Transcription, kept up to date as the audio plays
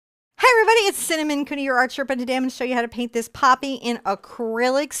everybody, it's Cinnamon Cooney, your Art Sherpa. Today I'm going to show you how to paint this poppy in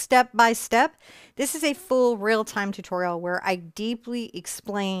acrylic step by step. This is a full real-time tutorial where I deeply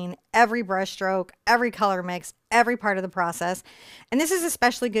explain every brush stroke, every color mix, every part of the process. And this is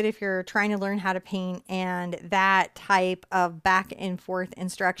especially good if you're trying to learn how to paint, and that type of back and forth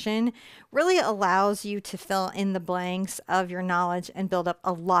instruction really allows you to fill in the blanks of your knowledge and build up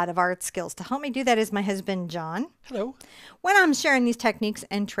a lot of art skills. To help me do that is my husband, John. Hello. When I'm sharing these techniques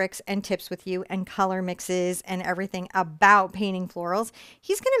and tricks and tips with you and color mixes and everything about painting florals,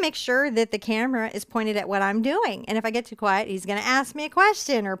 he's going to make sure that the camera is pointed at what I'm doing. And if I get too quiet, he's going to ask me a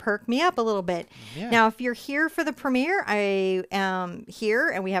question or perk me up a little bit. Yeah. Now, if you're here for the premiere, I am here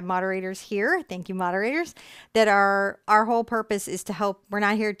and we have moderators here. Thank you, moderators. That our whole purpose is to help. We're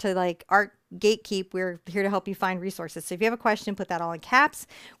not here to like art gatekeep. We're here to help you find resources. So if you have a question, put that all in caps.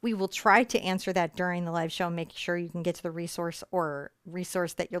 We will try to answer that during the live show, making sure you can get to the resource or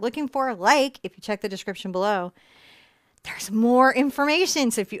resource that you're looking for. Like if you check the description below, there's more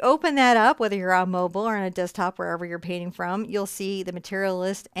information. So if you open that up, whether you're on mobile or on a desktop, wherever you're painting from, you'll see the material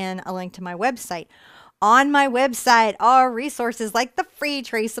list and a link to my website. On my website are resources like the free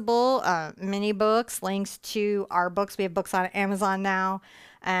traceable mini books, links to our books. We have books on Amazon now,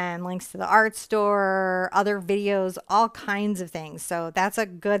 and links to the art store, other videos, all kinds of things. So that's a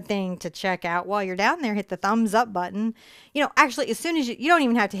good thing to check out while you're down there. Hit the thumbs up button. You know, actually, as soon as you don't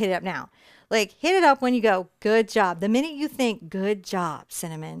even have to hit it up now. Like, hit it up when you go, good job. The minute you think, good job,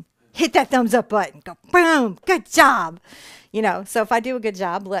 Cinnamon, hit that thumbs up button. Go, boom, good job. You know, so if I do a good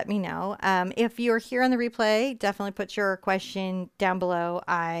job, let me know. If you're here on the replay, definitely put your question down below.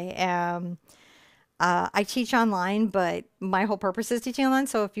 I teach online, but my whole purpose is teaching online.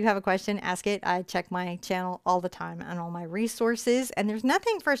 So if you have a question, ask it. I check my channel all the time and all my resources. And there's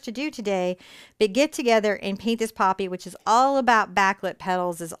nothing for us to do today but get together and paint this poppy, which is all about backlit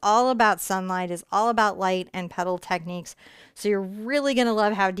petals, is all about sunlight, is all about light and petal techniques. So you're really going to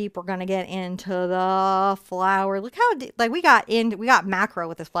love how deep we're going to get into the flower. Look how deep, like we got macro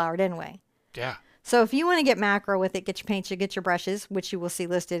with this flower, didn't we? Yeah. So if you want to get macro with it, get your paints, you get your brushes, which you will see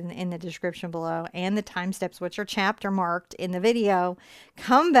listed in the description below, and the time steps, which are chapter marked in the video.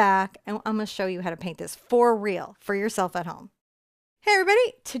 Come back, and I'm going to show you how to paint this for real, for yourself at home. Hey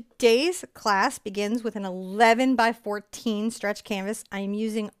everybody, today's class begins with an 11 by 14 stretch canvas. I am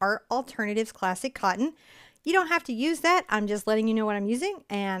using Art Alternatives Classic Cotton. You don't have to use that. I'm just letting you know what I'm using,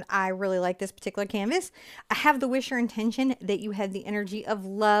 and I really like this particular canvas. I have the wish or intention that you have the energy of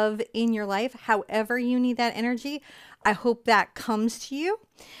love in your life. However you need that energy, I hope that comes to you.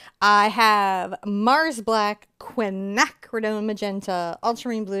 I have Mars Black, Quinacridone Magenta,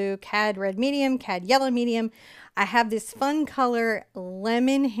 Ultramarine Blue, Cad Red Medium, Cad Yellow Medium. I have this fun color,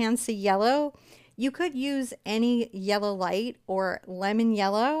 Lemon Hansa Yellow. You could use any yellow light or lemon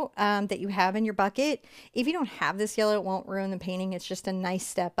yellow that you have in your bucket. If you don't have this yellow, it won't ruin the painting. It's just a nice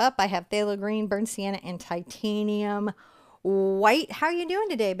step up. I have phthalo green, burnt sienna, and titanium white. How are you doing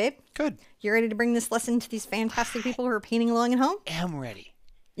today, babe? Good. You ready to bring this lesson to these fantastic people who are painting along at home? I am ready.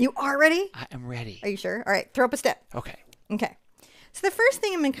 You are ready? I am ready. Are you sure? All right, throw up a step. Okay. Okay. So the first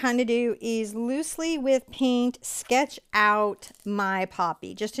thing I'm going to kind of do is loosely with paint sketch out my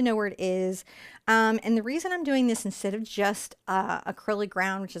poppy just to know where it is. And the reason I'm doing this instead of just acrylic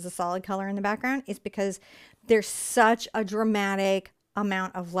ground, which is a solid color in the background, is because there's such a dramatic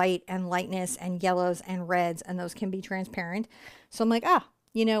amount of light and lightness and yellows and reds, and those can be transparent. So I'm like,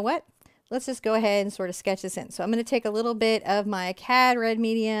 you know what? Let's just go ahead and sort of sketch this in. So I'm going to take a little bit of my Cad Red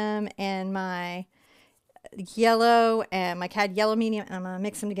Medium and my yellow and my Cad Yellow Medium, and I'm going to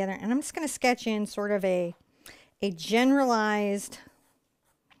mix them together, and I'm just going to sketch in sort of a generalized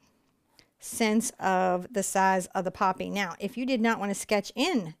sense of the size of the poppy. Now, if you did not want to sketch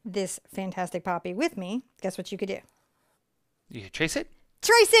in this fantastic poppy with me, guess what you could do? You trace it?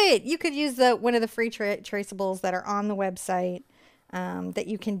 Trace it! You could use one of the free traceables that are on the website that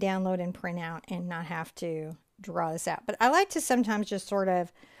you can download and print out and not have to draw this out. But I like to sometimes just sort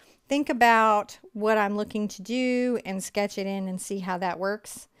of think about what I'm looking to do and sketch it in and see how that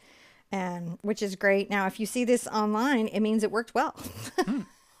works, and which is great. Now, if you see this online, it means it worked well.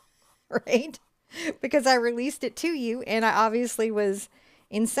 Right? Because I released it to you, and I obviously was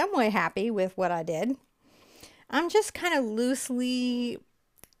in some way happy with what I did. I'm just kind of loosely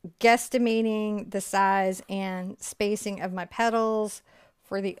guesstimating the size and spacing of my petals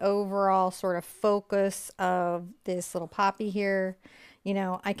for the overall sort of focus of this little poppy here. You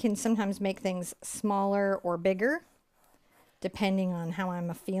know, I can sometimes make things smaller or bigger depending on how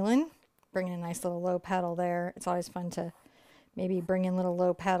I'm feeling. Bring in a nice little low petal there. It's always fun to maybe bring in little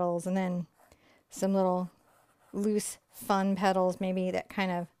low petals and then some little loose fun petals maybe that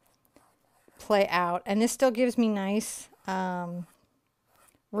kind of play out. And this still gives me nice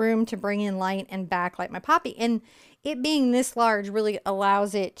room to bring in light and backlight my poppy. And it being this large really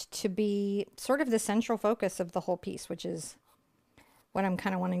allows it to be sort of the central focus of the whole piece, which is what I'm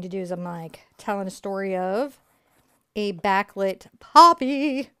kind of wanting to do. Is I'm like telling a story of a backlit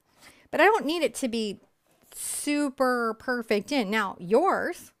poppy, but I don't need it to be super perfect in. Now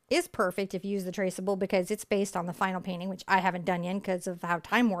yours is perfect if you use the traceable because it's based on the final painting, which I haven't done yet because of how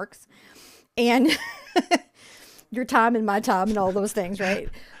time works and your time and my time and all those things, right?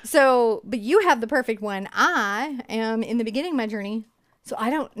 So, but you have the perfect one. I am in the beginning of my journey, so I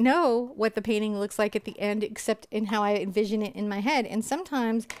don't know what the painting looks like at the end except in how I envision it in my head. And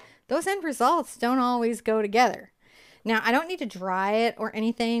sometimes those end results don't always go together. Now, I don't need to dry it or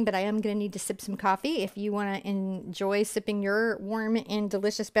anything, but I am going to need to sip some coffee. If you want to enjoy sipping your warm and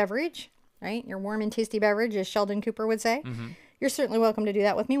delicious beverage, right? Your warm and tasty beverage, as Sheldon Cooper would say, you're certainly welcome to do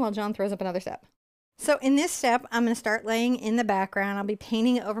that with me while John throws up another step. So in this step, I'm going to start laying in the background. I'll be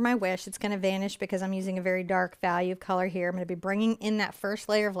painting over my wish. It's going to vanish because I'm using a very dark value of color here. I'm going to be bringing in that first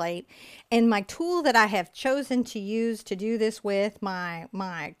layer of light. And my tool that I have chosen to use to do this with, my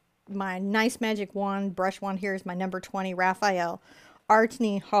nice magic wand, brush wand here, is my number 20 Raphael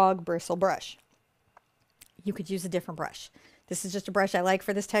Artney Hog Bristle brush. You could use a different brush. This is just a brush I like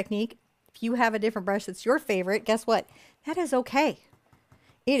for this technique. If you have a different brush that's your favorite, guess what? That is okay.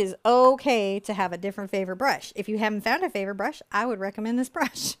 It is okay to have a different favorite brush. If you haven't found a favorite brush, I would recommend this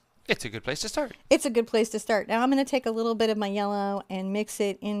brush. It's a good place to start. It's a good place to start. Now I'm going to take a little bit of my yellow and mix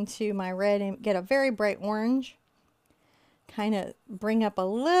it into my red and get a very bright orange. Kind of bring up a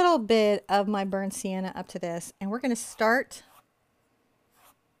little bit of my burnt sienna up to this. And we're going to start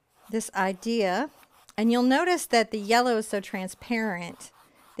this idea. And you'll notice that the yellow is so transparent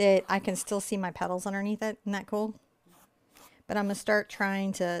that I can still see my petals underneath it. Isn't that cool? But I'm going to start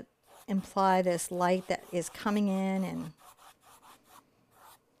trying to imply this light that is coming in and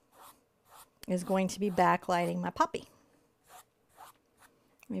is going to be backlighting my poppy.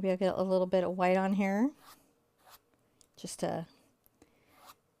 Maybe I'll get a little bit of white on here just to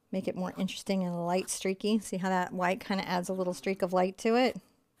make it more interesting and light streaky. See how that white kind of adds a little streak of light to it?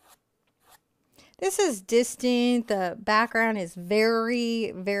 This is distant. The background is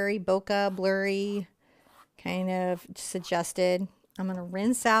very, very bokeh, blurry, kind of suggested. I'm going to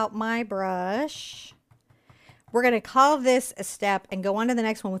rinse out my brush. We're going to call this a step and go on to the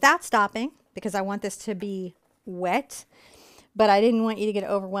next one without stopping because I want this to be wet, but I didn't want you to get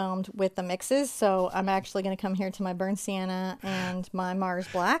overwhelmed with the mixes. So I'm actually going to come here to my burnt sienna and my Mars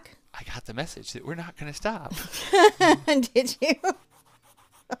Black. I got the message that we're not going to stop. Did you?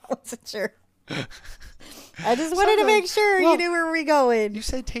 I wasn't sure. I just wanted to make sure you knew where we're going. You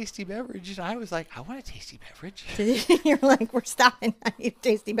said tasty beverage, and I was like, I want a tasty beverage. You're like, we're stopping. I need a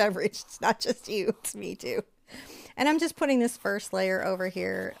tasty beverage. It's not just you. It's me too. And I'm just putting this first layer over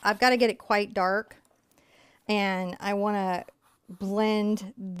here. I've got to get it quite dark. And I want to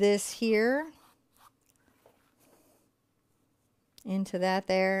blend this here into that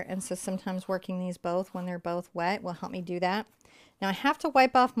there. And so sometimes working these both when they're both wet will help me do that. Now I have to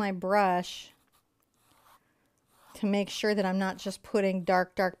wipe off my brush to make sure that I'm not just putting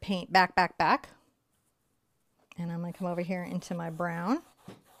dark paint back. And I'm going to come over here into my brown.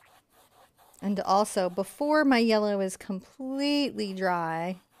 And also, before my yellow is completely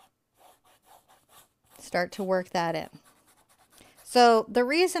dry, start to work that in. So the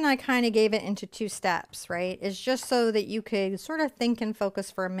reason I kind of gave it into two steps, right, is just so that you could sort of think and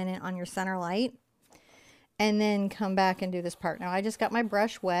focus for a minute on your center light and then come back and do this part. Now I just got my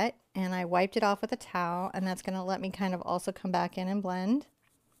brush wet and I wiped it off with a towel, and that's going to let me kind of also come back in and blend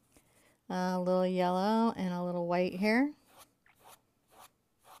a little yellow and a little white here.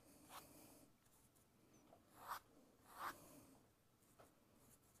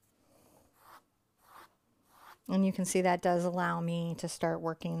 And you can see that does allow me to start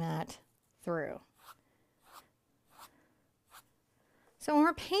working that through. So when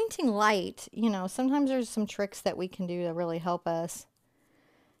we're painting light, you know, sometimes there's some tricks that we can do to really help us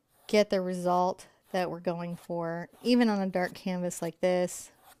get the result that we're going for, even on a dark canvas like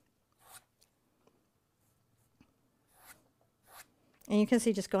this. And you can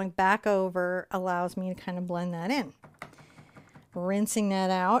see just going back over allows me to kind of blend that in. Rinsing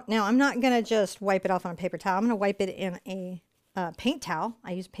that out. Now I'm not going to just wipe it off on a paper towel. I'm going to wipe it in a paint towel.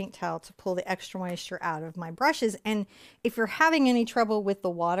 I use paint towel to pull the extra moisture out of my brushes. And if you're having any trouble with the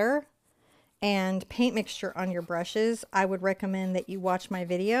water and paint mixture on your brushes, I would recommend that you watch my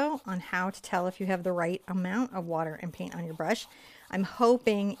video on how to tell if you have the right amount of water and paint on your brush. I'm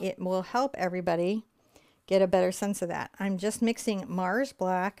hoping it will help everybody get a better sense of that. I'm just mixing Mars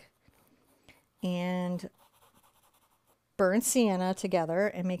Black and burnt sienna together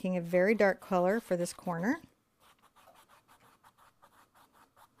and making a very dark color for this corner.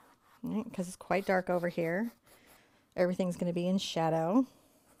 Because it's quite dark over here. Everything's going to be in shadow.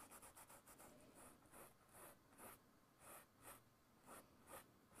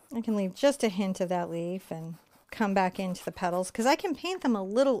 I can leave just a hint of that leaf and come back into the petals because I can paint them a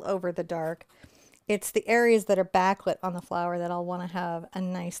little over the dark. It's the areas that are backlit on the flower that I'll want to have a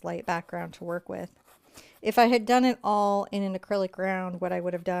nice light background to work with. If I had done it all in an acrylic ground, what I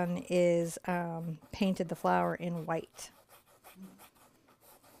would have done is painted the flower in white.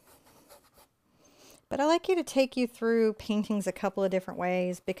 But I like you to take you through paintings a couple of different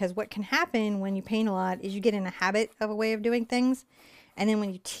ways, because what can happen when you paint a lot is you get in a habit of a way of doing things. And then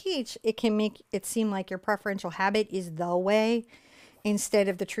when you teach, it can make it seem like your preferential habit is the way, instead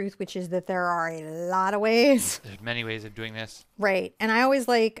of the truth, which is that there are a lot of ways. There's many ways of doing this. Right. And I always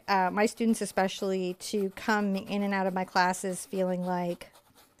like my students especially to come in and out of my classes feeling like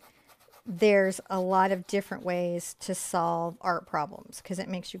there's a lot of different ways to solve art problems, because it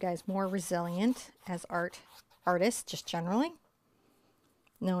makes you guys more resilient as artists, just generally,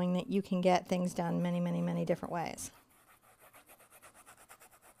 knowing that you can get things done many, many, many different ways.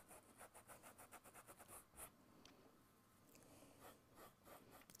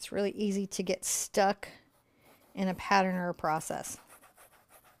 It's really easy to get stuck in a pattern or a process.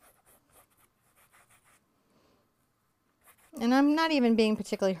 And I'm not even being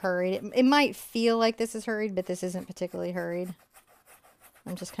particularly hurried. It might feel like this is hurried, but this isn't particularly hurried.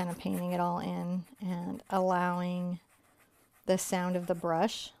 I'm just kind of painting it all in and allowing the sound of the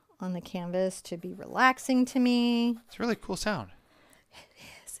brush on the canvas to be relaxing to me. It's a really cool sound. It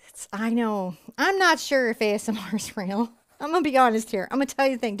is. I know. I'm not sure if ASMR is real. I'm going to be honest here. I'm going to tell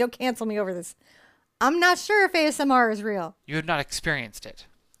you the thing. Don't cancel me over this. I'm not sure if ASMR is real. You have not experienced it.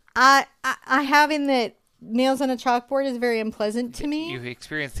 I have, in that nails on a chalkboard is very unpleasant to me. You've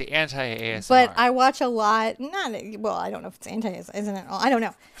experienced the anti-ASMR. But I watch a lot. Well, I don't know if it's isn't it? I don't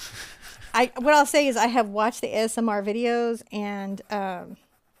know. What I'll say is I have watched the ASMR videos, and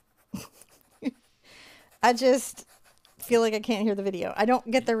I just feel like I can't hear the video. I don't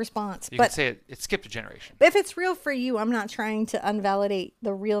get the response. You can say it skipped a generation. If it's real for you, I'm not trying to invalidate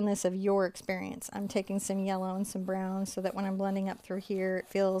the realness of your experience. I'm taking some yellow and some brown so that when I'm blending up through here, it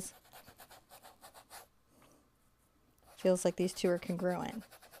feels like these two are congruent.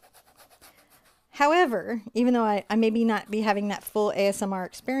 However, even though I maybe not be having that full ASMR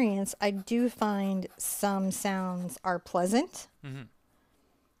experience, I do find some sounds are pleasant. Mm-hmm.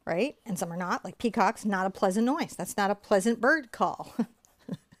 Right? And some are not. Like peacocks, not a pleasant noise. That's not a pleasant bird call.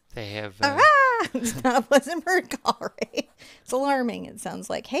 They have... It's not a pleasant bird call, right? It's alarming. It sounds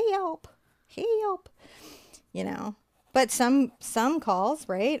like, hey, help. Hey, help. You know. But some calls,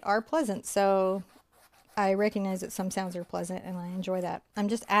 right, are pleasant. So I recognize that some sounds are pleasant, and I enjoy that. I'm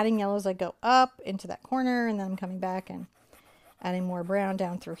just adding yellow as I go up into that corner, and then I'm coming back and adding more brown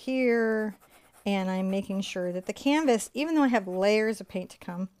down through here. And I'm making sure that the canvas, even though I have layers of paint to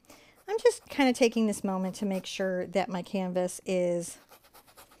come, I'm just kind of taking this moment to make sure that my canvas is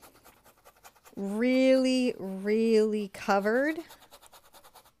really, really covered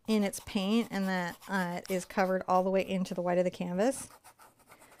in its paint, and that it is covered all the way into the white of the canvas,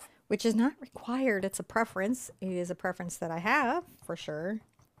 which is not required. It's a preference. It is a preference that I have for sure,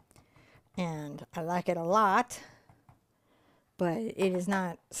 and I like it a lot. But it is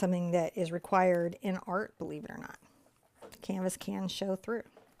not something that is required in art, believe it or not. The canvas can show through.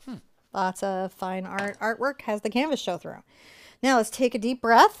 Lots of fine artwork has the canvas show through. Now let's take a deep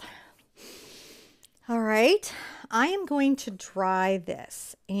breath. All right. I am going to dry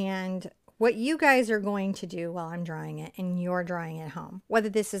this. And what you guys are going to do while I'm drying it, and you're drying it at home, whether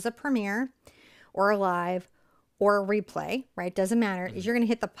this is a premiere or a live or a replay, right? Doesn't matter, is you're going to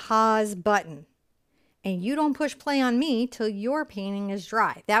hit the pause button. And you don't push play on me till your painting is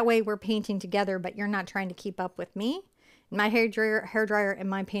dry. That way we're painting together, but you're not trying to keep up with me, my hair dryer, and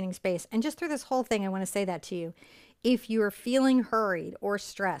my painting space. And just through this whole thing, I want to say that to you. If you're feeling hurried or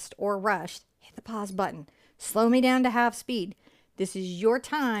stressed or rushed, hit the pause button. Slow me down to half speed. This is your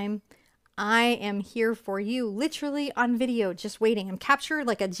time. I am here for you, literally on video, just waiting. I'm captured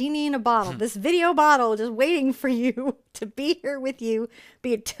like a genie in a bottle. This video bottle just waiting for you to be here with you,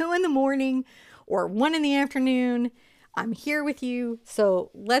 be it 2 in the morning or 1 in the afternoon. I'm here with you.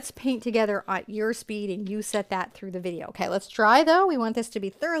 So let's paint together at your speed, and you set that through the video. Okay, let's dry though. We want this to be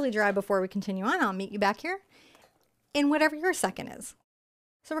thoroughly dry before we continue on. I'll meet you back here in whatever your second is.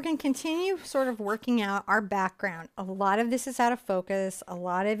 So we're going to continue sort of working out our background. A lot of this is out of focus. A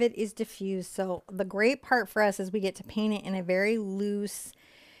lot of it is diffused. So the great part for us is we get to paint it in a very loose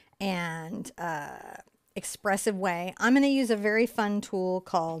and expressive way, I'm going to use a very fun tool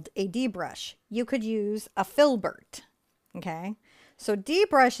called a D-brush. You could use a filbert, okay? So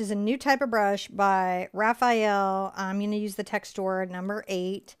D-brush is a new type of brush by Raphael. I'm going to use the Textura number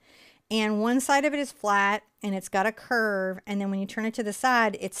 8. And one side of it is flat and it's got a curve. And then when you turn it to the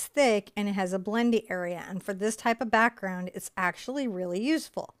side, it's thick and it has a blendy area. And for this type of background, it's actually really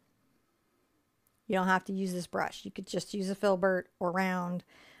useful. You don't have to use this brush. You could just use a filbert or round,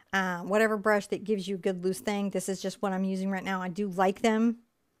 whatever brush that gives you a good loose thing. This is just what I'm using right now. I do like them.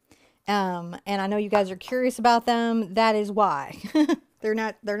 And I know you guys are curious about them. That is why. They're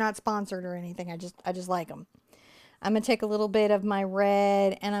not sponsored or anything. I just like them. I'm going to take a little bit of my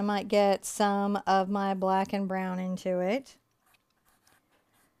red and I might get some of my black and brown into it.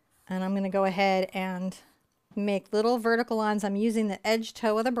 And I'm going to go ahead and make little vertical lines. I'm using the edge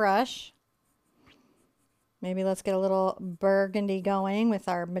toe of the brush. Maybe let's get a little burgundy going with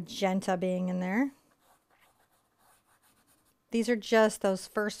our magenta being in there. These are just those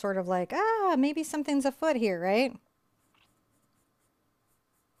first sort of like, maybe something's afoot here, right?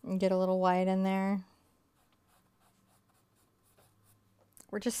 And get a little white in there.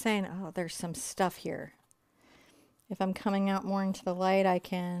 We're just saying, oh, there's some stuff here. If I'm coming out more into the light, I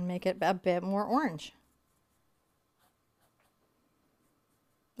can make it a bit more orange.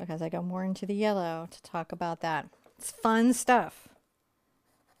 Because I go more into the yellow to talk about that. It's fun stuff.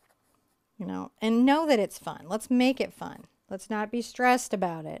 You know, and know that it's fun. Let's make it fun. Let's not be stressed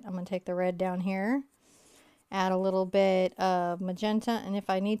about it. I'm going to take the red down here. Add a little bit of magenta. And if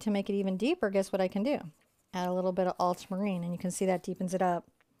I need to make it even deeper, guess what I can do? Add a little bit of ultramarine, and you can see that deepens it up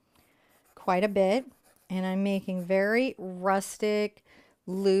quite a bit. And I'm making very rustic,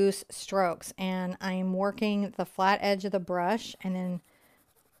 loose strokes. And I am working the flat edge of the brush, and then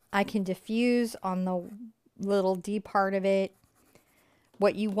I can diffuse on the little D part of it.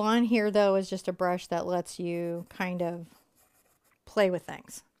 What you want here, though, is just a brush that lets you kind of play with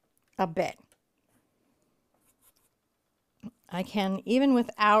things a bit. I can, even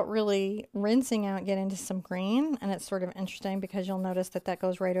without really rinsing out, get into some green, and it's sort of interesting because you'll notice that that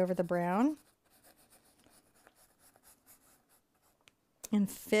goes right over the brown and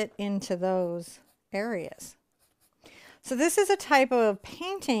fit into those areas. So this is a type of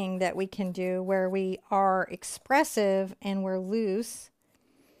painting that we can do where we are expressive and we're loose,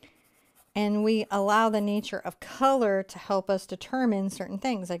 and we allow the nature of color to help us determine certain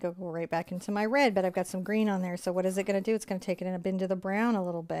things. I go right back into my red, but I've got some green on there. So what is it going to do? It's going to take it into the brown a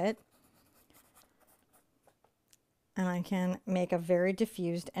little bit. And I can make a very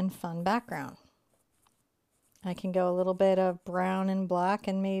diffused and fun background. I can go a little bit of brown and black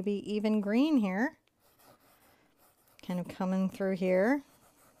and maybe even green here. Kind of coming through here.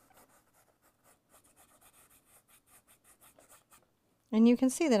 And you can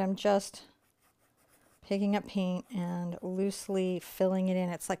see that I'm just picking up paint and loosely filling it in.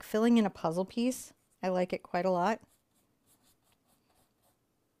 It's like filling in a puzzle piece. I like it quite a lot.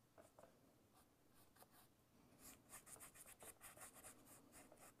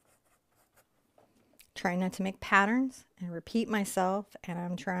 Trying not to make patterns and repeat myself, and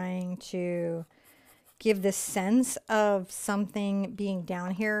I'm trying to give this sense of something being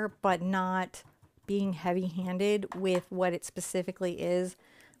down here, but not being heavy-handed with what it specifically is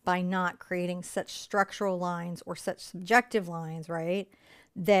by not creating such structural lines or such subjective lines, right?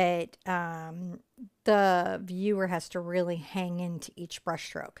 That the viewer has to really hang into each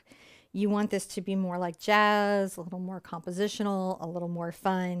brushstroke. You want this to be more like jazz, a little more compositional, a little more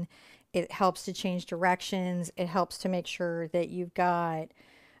fun. It helps to change directions. It helps to make sure that you've got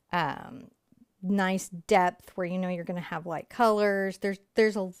nice depth where you know you're going to have light colors.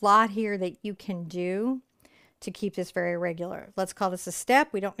 There's a lot here that you can do to keep this very regular. Let's call this a step.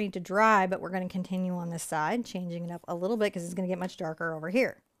 We don't need to dry, but we're going to continue on this side, changing it up a little bit because it's going to get much darker over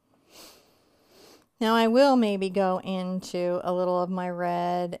here. Now I will maybe go into a little of my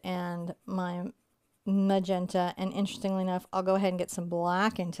red and my magenta, and interestingly enough, I'll go ahead and get some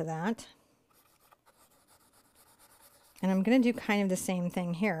black into that. And I'm going to do kind of the same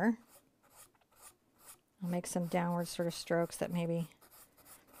thing here. I'll make some downward sort of strokes that maybe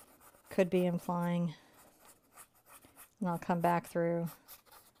could be implying. And I'll come back through.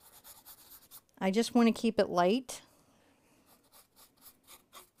 I just want to keep it light.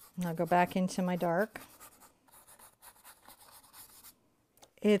 And I'll go back into my dark.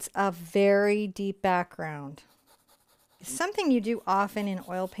 It's a very deep background. It's something you do often in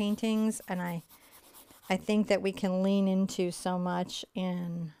oil paintings, and I think that we can lean into so much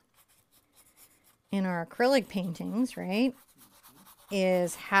in our acrylic paintings, right?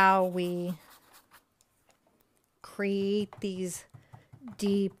 Is how we create these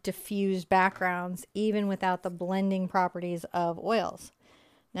deep diffused backgrounds even without the blending properties of oils.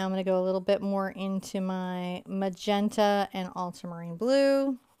 Now I'm going to go a little bit more into my magenta and ultramarine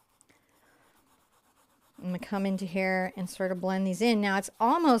blue. I'm going to come into here and sort of blend these in. Now it's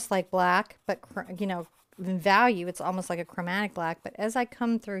almost like black, but you know, in value it's almost like a chromatic black. But as I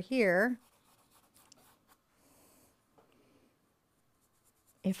come through here,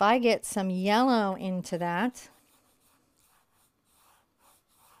 if I get some yellow into that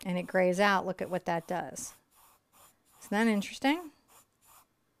and it grays out, look at what that does. Isn't that interesting?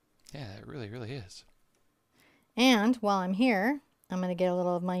 Yeah, it really, really is. And while I'm here, I'm going to get a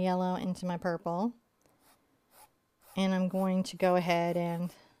little of my yellow into my purple. And I'm going to go ahead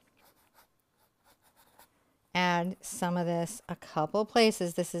and add some of this a couple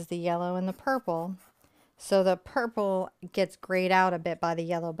places. This is the yellow and the purple. So the purple gets grayed out a bit by the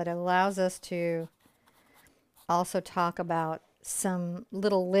yellow, but it allows us to also talk about some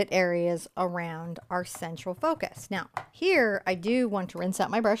little lit areas around our central focus. Now, here I do want to rinse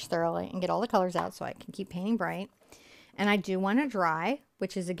out my brush thoroughly and get all the colors out so I can keep painting bright. And I do want to dry,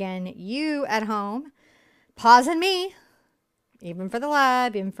 which is again, you at home, pausing me, even for the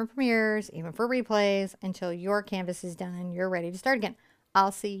live, even for premieres, even for replays, until your canvas is done and you're ready to start again.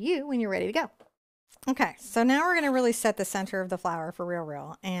 I'll see you when you're ready to go. Okay, so now we're going to really set the center of the flower for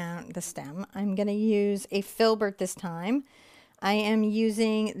real and the stem. I'm going to use a filbert this time. I am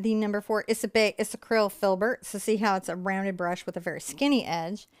using the number 4 Acrylic filbert. So see how it's a rounded brush with a very skinny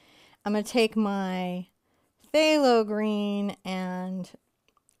edge. I'm going to take my phthalo green and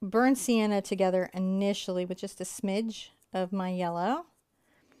burnt sienna together initially with just a smidge of my yellow.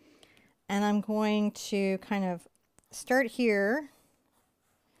 And I'm going to kind of start here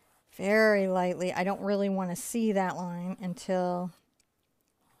very lightly. I don't really want to see that line until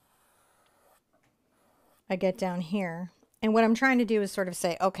I get down here. And what I'm trying to do is sort of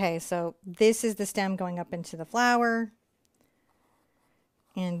say, okay, so this is the stem going up into the flower.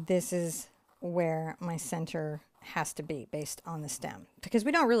 And this is where my center has to be based on the stem. Because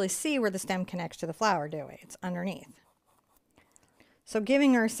we don't really see where the stem connects to the flower, do we? It's underneath. So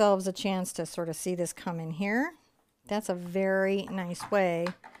giving ourselves a chance to sort of see this come in here, that's a very nice way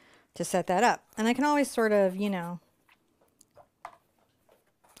to set that up. And I can always sort of, you know,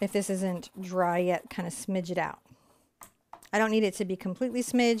 if this isn't dry yet, kind of smidge it out. I don't need it to be completely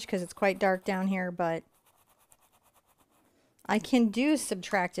smidged because it's quite dark down here, but I can do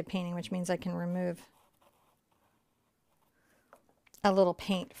subtractive painting, which means I can remove a little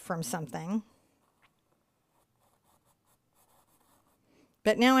paint from something.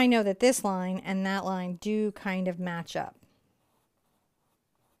 But now I know that this line and that line do kind of match up.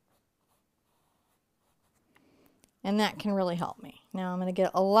 And that can really help me. Now I'm going to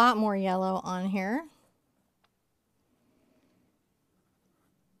get a lot more yellow on here.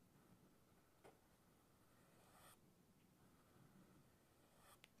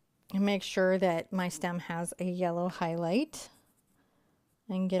 And make sure that my stem has a yellow highlight.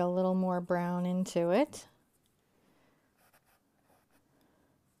 And get a little more brown into it.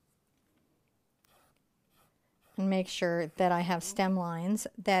 And make sure that I have stem lines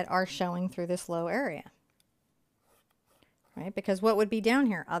that are showing through this low area. Right? Because what would be down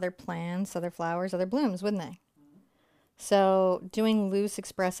here? Other plants, other flowers, other blooms, wouldn't they? So doing loose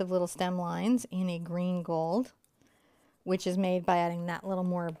expressive little stem lines in a green gold, which is made by adding that little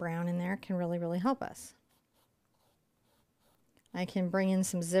more brown in there, can really, really help us. I can bring in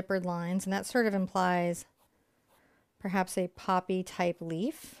some zippered lines, and that sort of implies perhaps a poppy type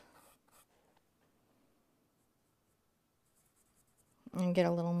leaf. And get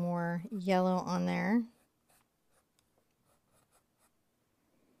a little more yellow on there.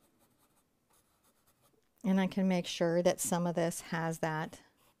 And I can make sure that some of this has that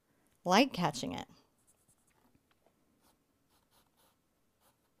light catching it.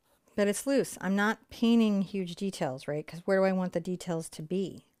 But it's loose. I'm not painting huge details, right? Because where do I want the details to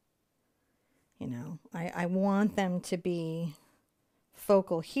be? You know, I want them to be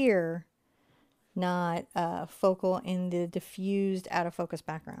focal here, not focal in the diffused out of focus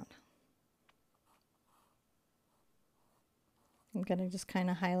background. I'm going to just kind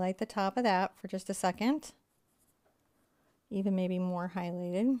of highlight the top of that for just a second. Even maybe more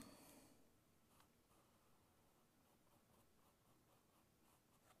highlighted.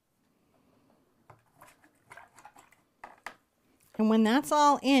 And when that's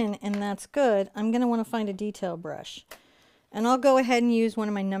all in and that's good, I'm going to want to find a detail brush. And I'll go ahead and use one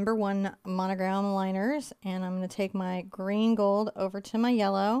of my number 1 monogram liners. And I'm going to take my green gold over to my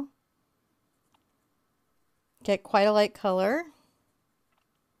yellow. Get quite a light color.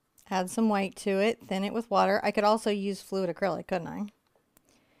 Add some white to it, thin it with water. I could also use fluid acrylic, couldn't I?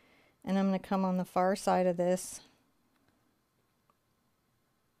 And I'm going to come on the far side of this.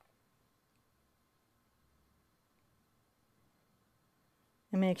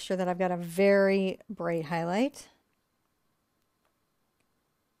 And make sure that I've got a very bright highlight.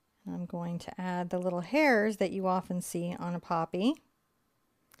 I'm going to add the little hairs that you often see on a poppy.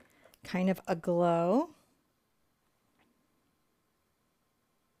 Kind of a glow.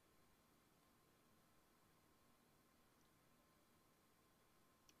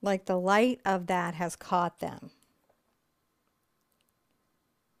 Like the light of that has caught them.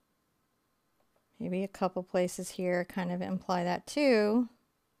 Maybe a couple places here kind of imply that too.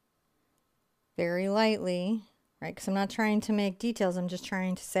 Very lightly, right? Because I'm not trying to make details. I'm just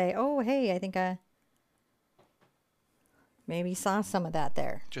trying to say, oh, hey, I think I maybe saw some of that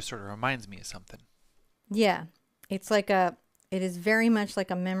there. Just sort of reminds me of something. Yeah. It's like it is very much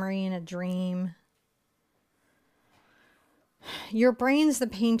like a memory and a dream. Your brain's the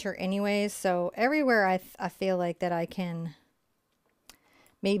painter anyways, so everywhere I feel like that I can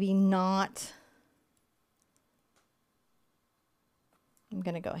maybe not. I'm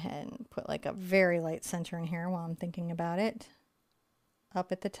going to go ahead and put like a very light center in here while I'm thinking about it.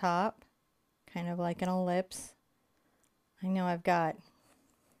 Up at the top, kind of like an ellipse. I know I've got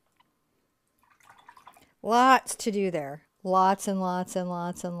lots to do there. Lots and lots and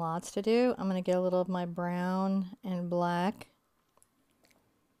lots and lots to do. I'm going to get a little of my brown and black.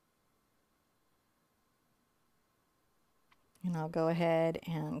 And I'll go ahead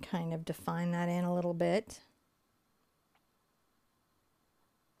and kind of define that in a little bit.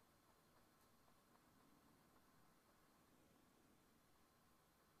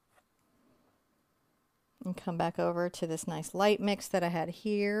 And come back over to this nice light mix that I had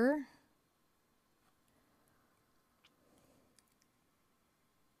here.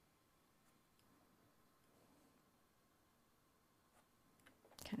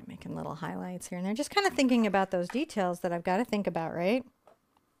 Kind of making little highlights here and there. Just kind of thinking about those details that I've got to think about, right?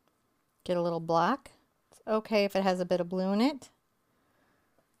 Get a little black. It's okay if it has a bit of blue in it.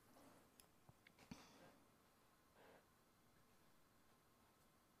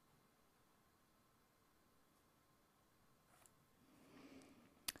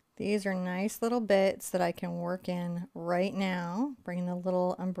 These are nice little bits that I can work in right now. Bring the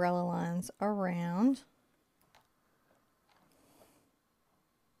little umbrella lines around.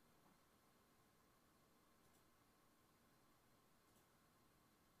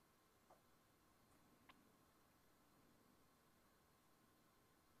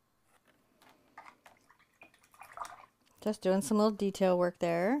 Just doing some little detail work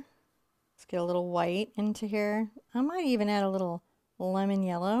there. Let's get a little white into here. I might even add a little lemon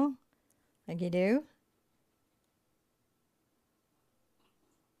yellow, like you do.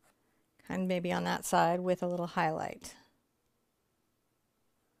 Kind of maybe on that side with a little highlight.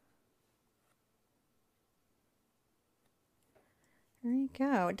 There you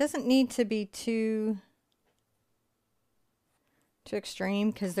go. It doesn't need to be too extreme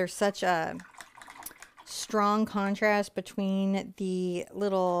because there's such a strong contrast between the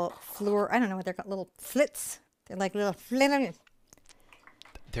little I don't know what they're called, little flits. They're like little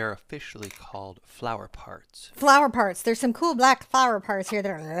They're officially called flower parts. Flower parts. There's some cool black flower parts here that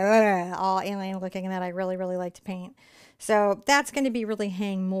are all alien looking and that I really, really like to paint. So that's going to be really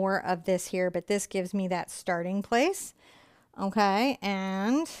hang more of this here, but this gives me that starting place. Okay,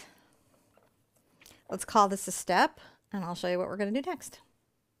 and let's call this a step, and I'll show you what we're going to do next.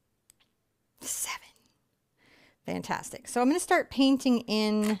 7. Fantastic. So I'm going to start painting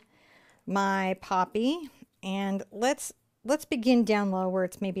in my poppy, and let's begin down low where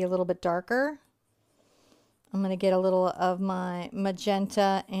it's maybe a little bit darker. I'm going to get a little of my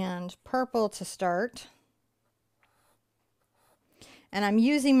magenta and purple to start. And I'm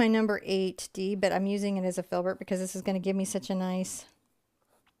using my number 8D, but I'm using it as a filbert because this is going to give me such a nice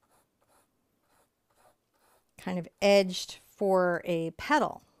kind of edged for a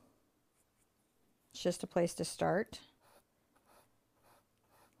petal. It's just a place to start.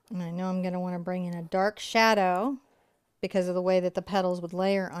 And I know I'm going to want to bring in a dark shadow because of the way that the petals would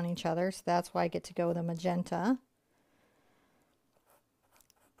layer on each other. So that's why I get to go with a magenta.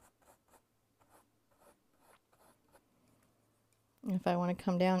 If I want to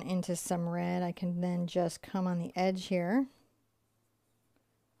come down into some red, I can then just come on the edge here.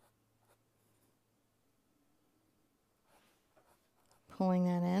 Pulling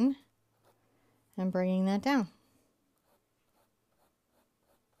that in and bringing that down.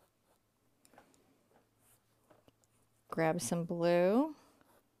 Grab some blue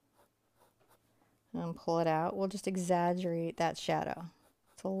and pull it out. We'll just exaggerate that shadow.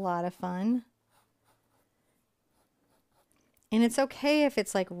 It's a lot of fun. And it's okay if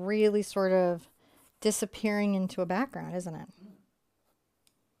it's like really sort of disappearing into a background, isn't it?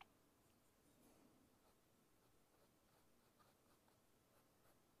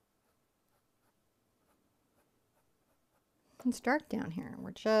 It's dark down here.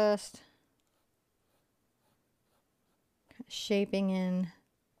 We're just kind of shaping in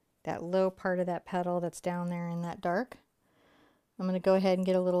that low part of that petal that's down there in that dark. I'm going to go ahead and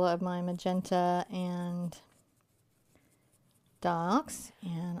get a little of my magenta and dogs,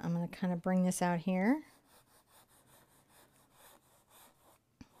 and I'm going to kind of bring this out here.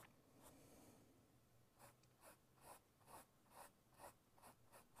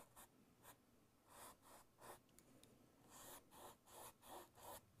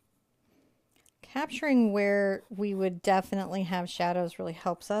 Capturing where we would definitely have shadows really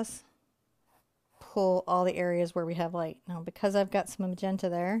helps us pull all the areas where we have light. Now, because I've got some magenta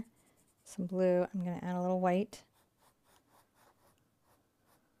there, some blue, I'm going to add a little white.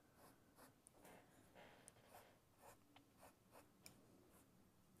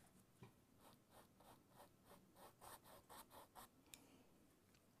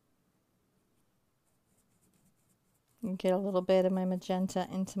 And get a little bit of my magenta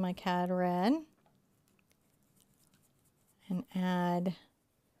into my cad red and add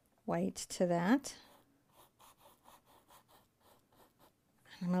white to that.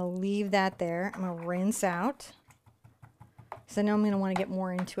 I'm going to leave that there. I'm going to rinse out because I know I'm going to want to get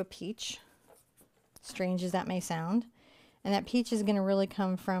more into a peach, strange as that may sound. And that peach is going to really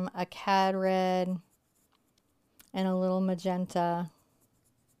come from a cad red and a little magenta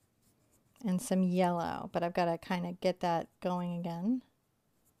and some yellow, but I've got to kind of get that going again.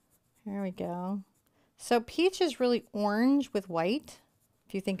 There we go. So peach is really orange with white.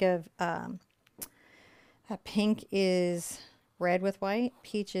 If you think of pink is red with white,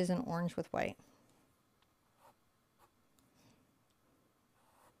 peach is an orange with white.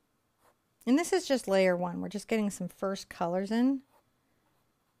 And this is just layer one. We're just getting some first colors in.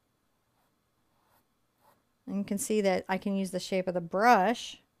 And you can see that I can use the shape of the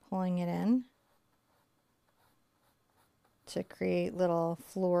brush, pulling it in to create little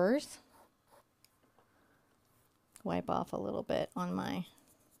floors. Wipe off a little bit on my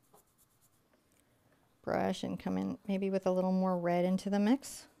brush and come in maybe with a little more red into the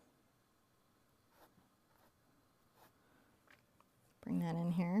mix. Bring that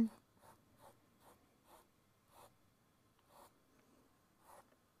in here.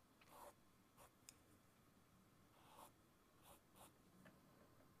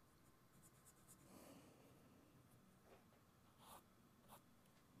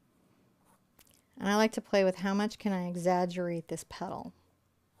 And I like to play with how much can I exaggerate this petal.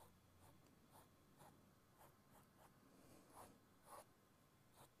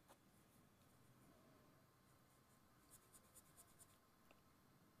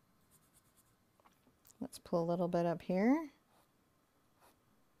 Let's pull a little bit up here.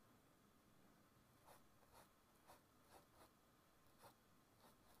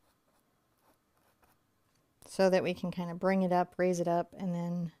 So that we can kind of bring it up, raise it up, and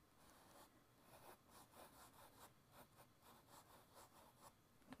then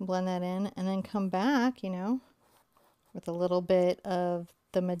blend that in, and then come back, you know, with a little bit of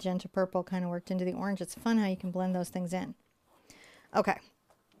the magenta purple kind of worked into the orange. It's fun how you can blend those things in. Okay.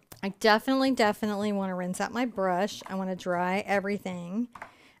 I definitely want to rinse out my brush. I want to dry everything.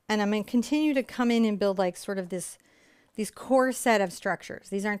 And I'm going to continue to come in and build like sort of these core set of structures.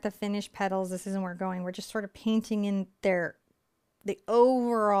 These aren't the finished petals. This isn't where we're going. We're just sort of painting in the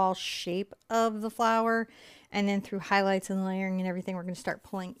overall shape of the flower. And then through highlights and layering and everything, we're going to start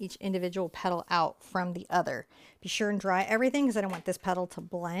pulling each individual petal out from the other. Be sure and dry everything because I don't want this petal to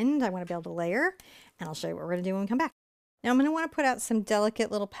blend. I want to be able to layer. And I'll show you what we're going to do when we come back. Now I'm going to want to put out some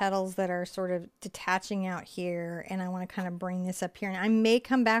delicate little petals that are sort of detaching out here, and I want to kind of bring this up here. And I may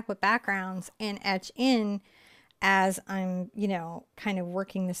come back with backgrounds and etch in as I'm, you know, kind of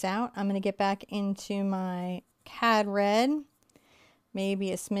working this out. I'm going to get back into my cad red,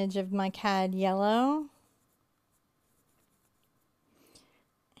 maybe a smidge of my cad yellow,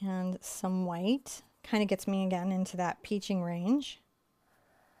 and some white. Kind of gets me again into that peaching range.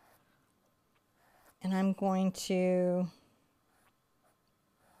 And I'm going to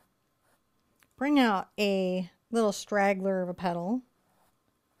bring out a little straggler of a petal.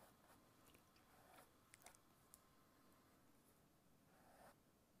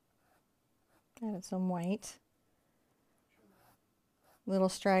 Added some white. Little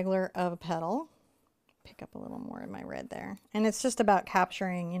straggler of a petal. Pick up a little more of my red there. And it's just about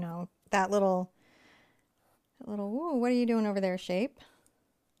capturing, you know, that little, ooh, what are you doing over there shape.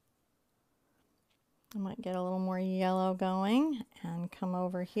 I might get a little more yellow going and come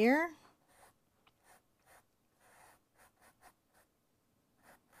over here.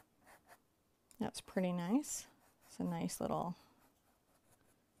 That's pretty nice. It's a nice little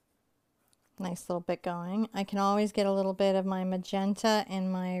bit going. I can always get a little bit of my magenta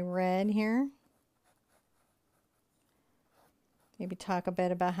and my red here. Maybe talk a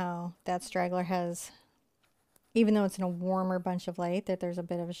bit about how that straggler has, even though it's in a warmer bunch of light, that there's a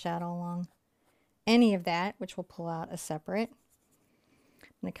bit of a shadow along any of that, which we'll pull out as separate. I'm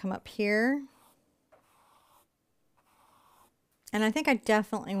going to come up here. And I think I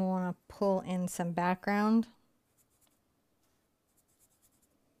definitely want to pull in some background.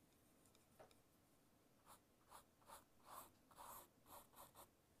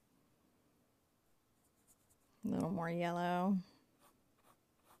 A little more yellow.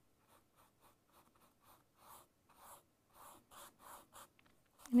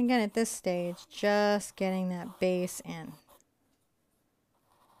 And again, at this stage, just getting that base in.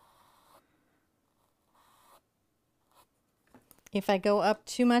 If I go up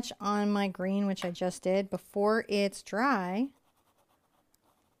too much on my green, which I just did, before it's dry,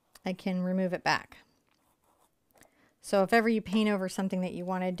 I can remove it back. So if ever you paint over something that you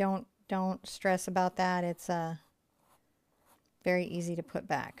wanted, don't stress about that. It's very easy to put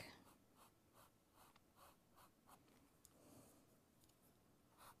back.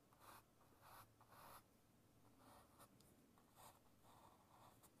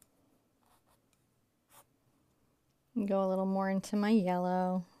 Go a little more into my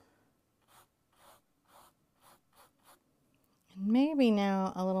yellow. And maybe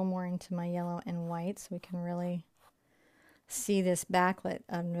now a little more into my yellow and white so we can really see this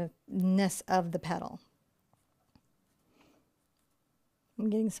backlit-ness of the petal. I'm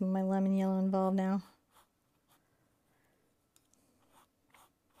getting some of my lemon yellow involved now.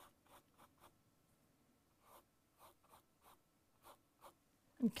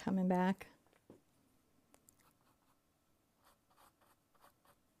 I'm coming back.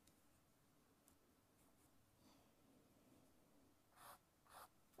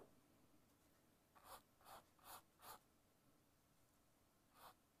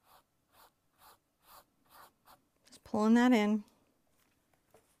 Pulling that in.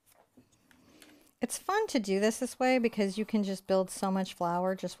 It's fun to do this way because you can just build so much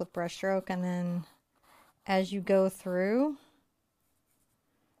flower just with brush stroke, and then as you go through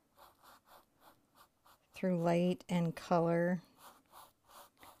light and color,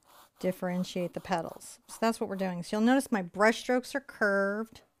 differentiate the petals. So that's what we're doing. So you'll notice my brush strokes are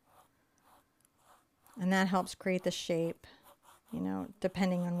curved, and that helps create the shape, you know,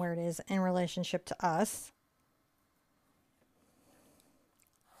 depending on where it is in relationship to us.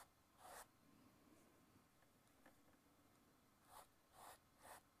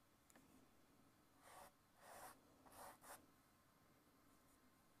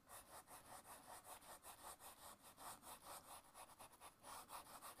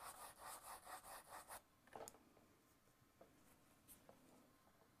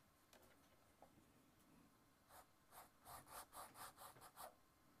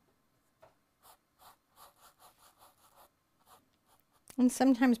 And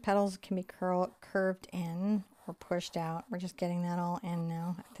sometimes petals can be curved in or pushed out. We're just getting that all in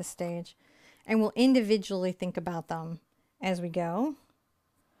now at this stage. And we'll individually think about them as we go.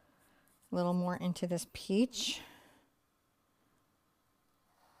 A little more into this peach.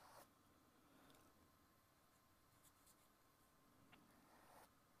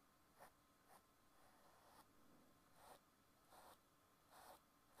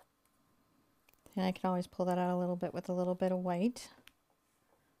 And I can always pull that out a little bit with a little bit of white.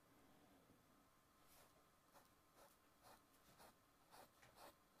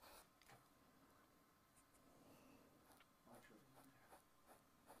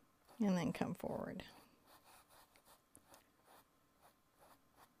 And then come forward.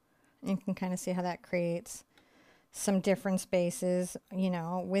 And you can kind of see how that creates some different spaces, you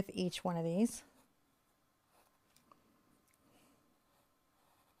know, with each one of these.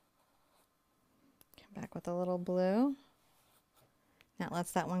 Come back with a little blue. That lets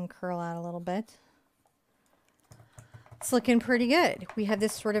that one curl out a little bit. It's looking pretty good. We have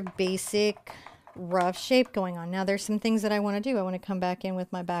this sort of basic rough shape going on. Now there's some things that I want to do. I want to come back in with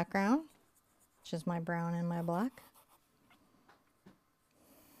my background, which is my brown and my black.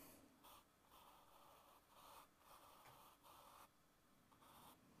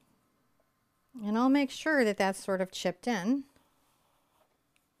 And I'll make sure that that's sort of chipped in.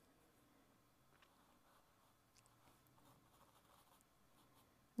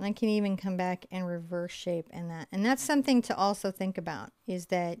 And I can even come back and reverse shape in that. And that's something to also think about, is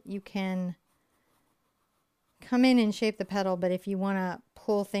that you can come in and shape the petal, but if you want to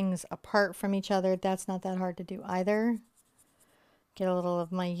pull things apart from each other, that's not that hard to do either. Get a little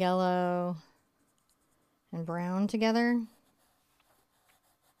of my yellow and brown together.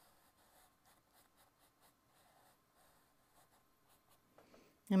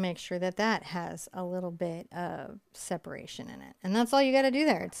 And make sure that that has a little bit of separation in it. And that's all you got to do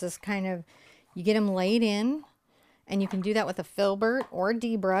there. It's just kind of, you get them laid in, and you can do that with a filbert or a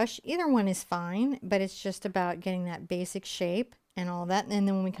D-brush. Either one is fine, but it's just about getting that basic shape and all that. And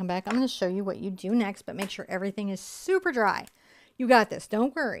then when we come back, I'm going to show you what you do next, but make sure everything is super dry. You got this.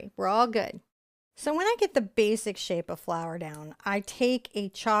 Don't worry. We're all good. So when I get the basic shape of flower down, I take a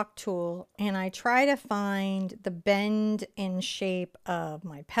chalk tool and I try to find the bend in shape of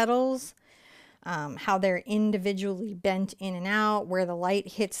my petals, how they're individually bent in and out, where the light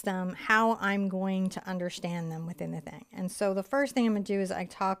hits them, how I'm going to understand them within the thing. And so the first thing I'm going to do is I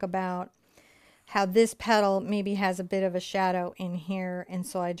talk about how this petal maybe has a bit of a shadow in here, and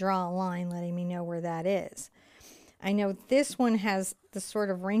so I draw a line letting me know where that is. I know this one has the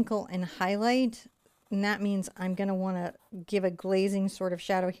sort of wrinkle and highlight, and that means I'm going to want to give a glazing sort of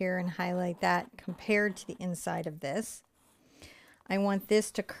shadow here and highlight that compared to the inside of this. I want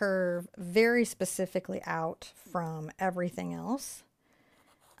this to curve very specifically out from everything else.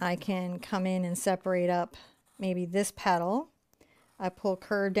 I can come in and separate up maybe this petal. I pull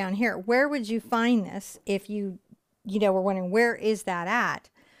curve down here. Where would you find this if you were wondering where is that at?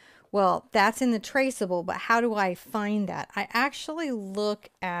 Well, that's in the traceable, but how do I find that? I actually look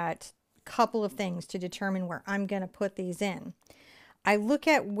at a couple of things to determine where I'm going to put these in. I look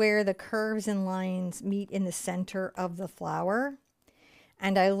at where the curves and lines meet in the center of the flower,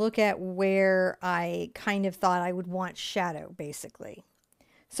 and I look at where I kind of thought I would want shadow, basically.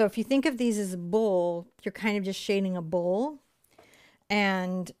 So if you think of these as a bowl, you're kind of just shading a bowl,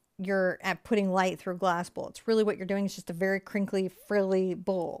 and you're at putting light through a glass bowl. It's really what you're doing is just a very crinkly, frilly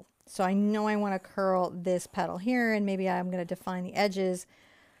bowl. So I know I want to curl this petal here, and maybe I'm going to define the edges,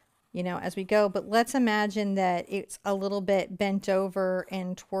 as we go. But let's imagine that it's a little bit bent over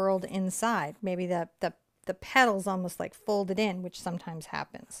and twirled inside. Maybe the petal's almost like folded in, which sometimes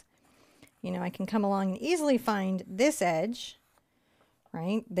happens. I can come along and easily find this edge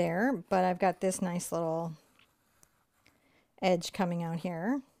right there, but I've got this nice little edge coming out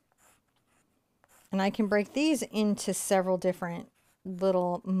here. And I can break these into several different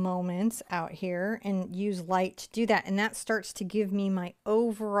little moments out here and use light to do that. And that starts to give me my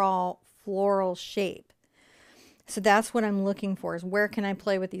overall floral shape. So that's what I'm looking for, is where can I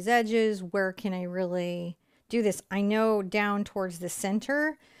play with these edges? Where can I really do this? I know down towards the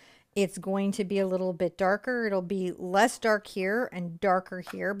center, it's going to be a little bit darker. It'll be less dark here and darker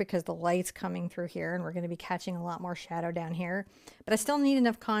here because the light's coming through here, and we're going to be catching a lot more shadow down here. But I still need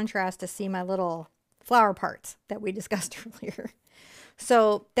enough contrast to see my little flower parts that we discussed earlier.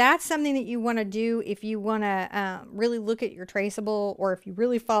 So that's something that you want to do if you want to really look at your traceable, or if you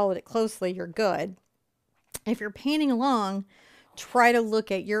really followed it closely, you're good. If you're painting along, try to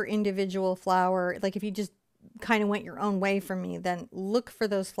look at your individual flower. Like if you just kind of went your own way from me, then look for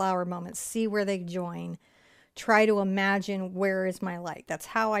those flower moments, see where they join, try to imagine where is my light. That's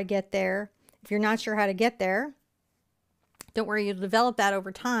how I get there. If you're not sure how to get there, don't worry, you'll develop that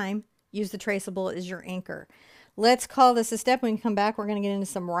over time. Use the traceable as your anchor. Let's call this a step. When we come back, we're going to get into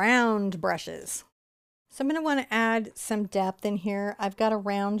some round brushes. So I'm going to want to add some depth in here. I've got a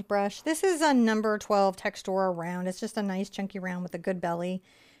round brush. This is a number 12 Textura round. It's just a nice chunky round with a good belly,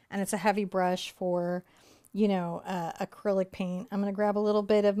 and it's a heavy brush for, acrylic paint. I'm going to grab a little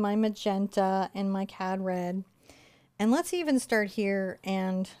bit of my magenta and my cad red, and let's even start here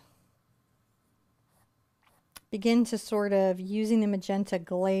and begin to sort of, using the magenta,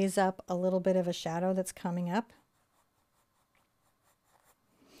 glaze up a little bit of a shadow that's coming up.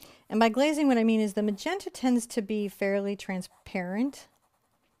 And by glazing, what I mean is the magenta tends to be fairly transparent.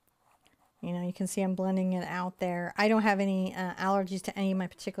 You can see I'm blending it out there. I don't have any allergies to any of my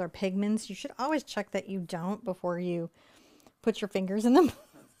particular pigments. You should always check that you don't before you put your fingers in them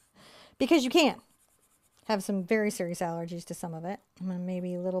because you can have some very serious allergies to some of it. I'm going to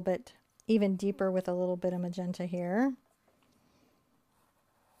maybe a little bit even deeper with a little bit of magenta here.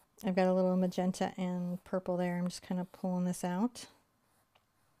 I've got a little magenta and purple there. I'm just kind of pulling this out.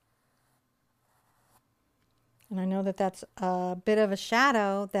 And I know that that's a bit of a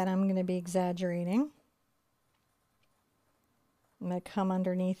shadow that I'm going to be exaggerating. I'm going to come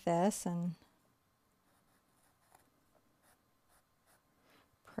underneath this and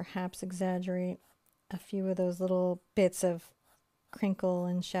perhaps exaggerate a few of those little bits of crinkle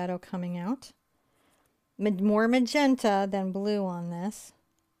and shadow coming out. More magenta than blue on this.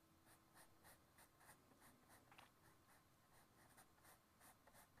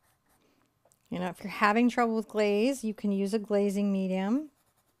 You know, if you're having trouble with glaze, you can use a glazing medium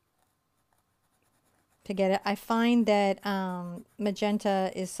to get it. I find that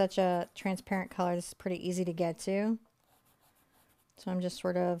magenta is such a transparent color. This is pretty easy to get to. So I'm just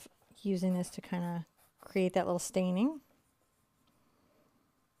sort of using this to kind of create that little staining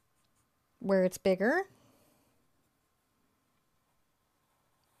where it's bigger.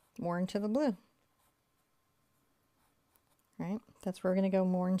 More into the blue. Right? That's where we're going to go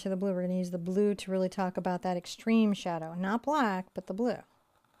more into the blue. We're going to use the blue to really talk about that extreme shadow. Not black, but the blue.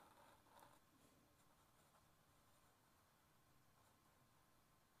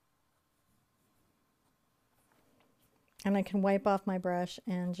 And I can wipe off my brush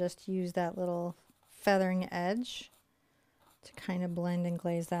and just use that little feathering edge to kind of blend and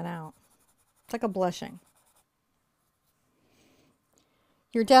glaze that out. It's like a blushing.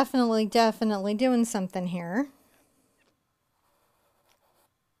 You're definitely doing something here.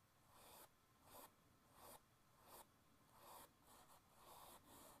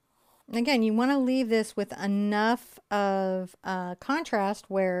 And again, you want to leave this with enough of contrast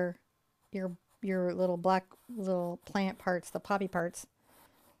where your little black little plant parts, the poppy parts,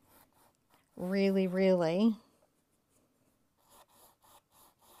 really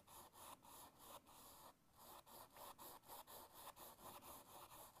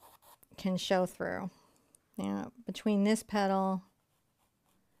can show through. Now, between this petal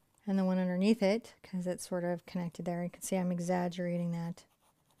and the one underneath it, because it's sort of connected there, you can see I'm exaggerating that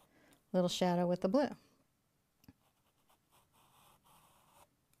little shadow with the blue.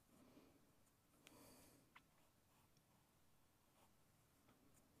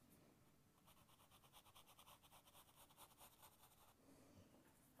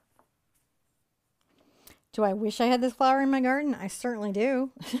 Do I wish I had this flower in my garden? I certainly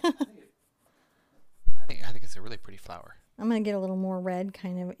do. I think it's a really pretty flower. I'm going to get a little more red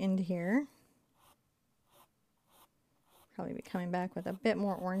kind of into here. Probably be coming back with a bit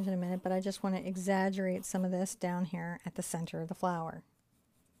more orange in a minute, but I just want to exaggerate some of this down here at the center of the flower.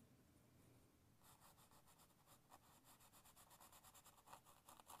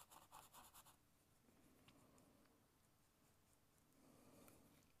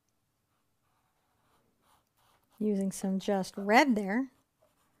 Using some just red there,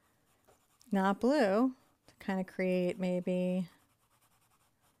 not blue, to kind of create maybe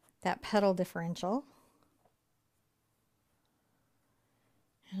that petal differential.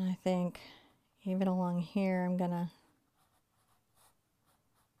 And I think even along here, I'm going to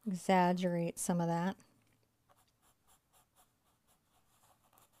exaggerate some of that.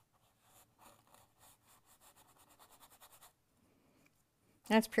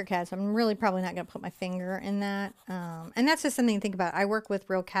 That's pure CAD, so I'm really probably not going to put my finger in that. And that's just something to think about. I work with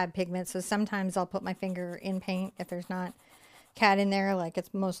real CAD pigments, so sometimes I'll put my finger in paint if there's not CAD in there, like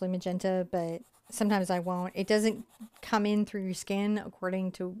it's mostly magenta, but sometimes I won't. It doesn't come in through your skin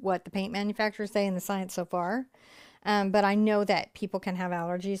according to what the paint manufacturers say in the science so far. But I know that people can have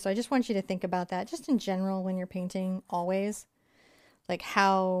allergies, so I just want you to think about that just in general when you're painting always. Like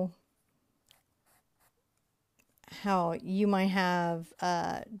how you might have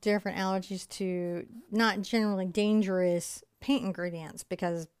different allergies to not generally dangerous paint ingredients,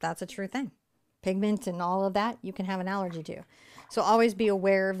 because that's a true thing. Pigment and all of that you can have an allergy to. So always be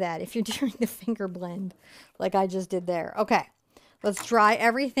aware of that if you're doing the finger blend like I just did there. Okay, let's dry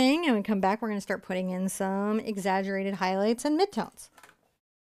everything, and when we come back, we're going to start putting in some exaggerated highlights and midtones.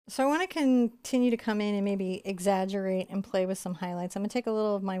 So I want to continue to come in and maybe exaggerate and play with some highlights. I'm going to take a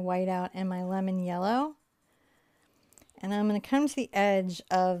little of my white out and my lemon yellow. And I'm going to come to the edge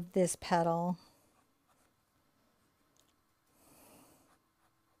of this petal.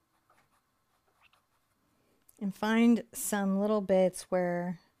 And find some little bits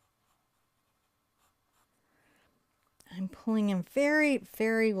where I'm pulling in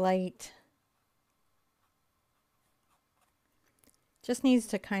very light. Just needs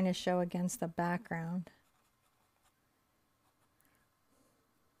to kind of show against the background.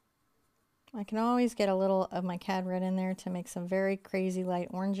 I can always get a little of my CAD red in there to make some very crazy light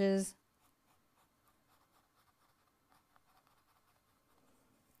oranges.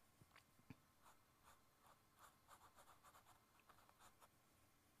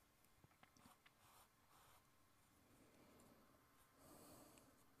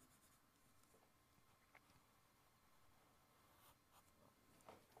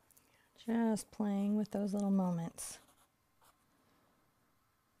 Just playing with those little moments.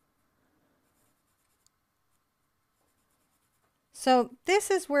 So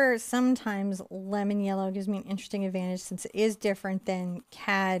this is where sometimes lemon yellow gives me an interesting advantage, since it is different than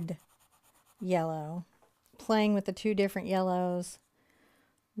CAD yellow. Playing with the two different yellows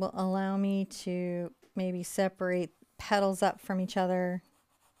will allow me to maybe separate petals up from each other,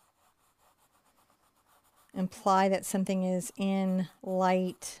 imply that something is in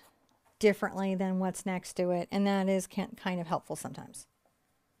light differently than what's next to it, and that is kind of helpful sometimes.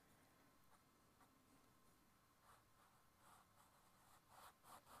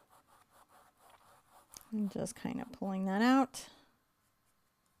 I'm just kind of pulling that out.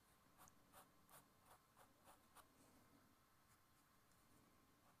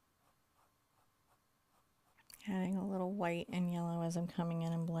 Adding a little white and yellow as I'm coming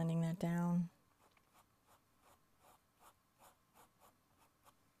in and blending that down.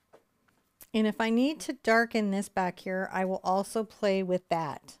 And if I need to darken this back here, I will also play with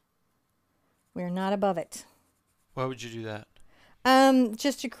that. We're not above it. Why would you do that?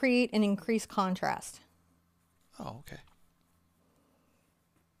 Just to create an increased contrast. Oh, okay.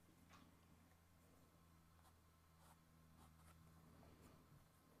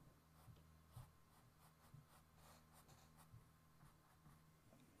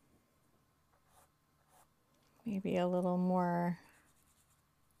 Maybe a little more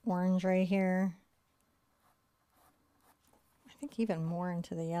orange right here. I think even more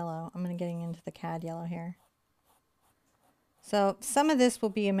into the yellow. I'm going to getting into the cad yellow here. So some of this will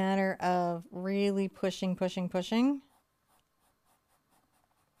be a matter of really pushing.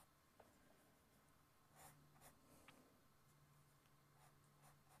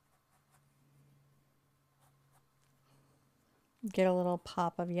 Get a little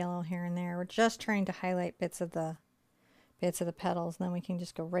pop of yellow here and there. We're just trying to highlight bits of the petals, and then we can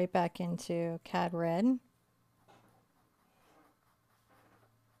just go right back into cad red.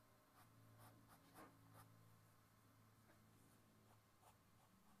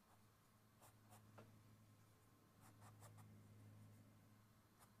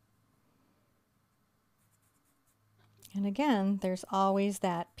 And again, there's always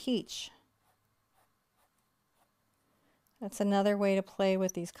that peach. That's another way to play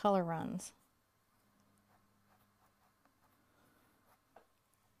with these color runs.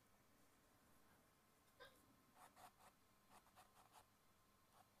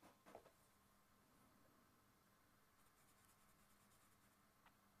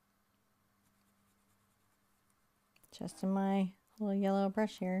 Just in my little yellow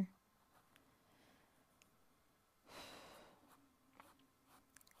brush here.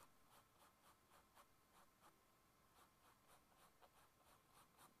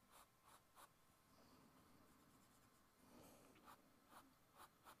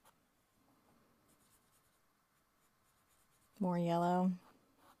 More yellow.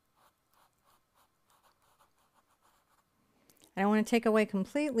 I don't want to take away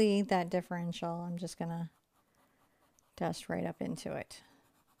completely that differential. I'm just going to dust right up into it.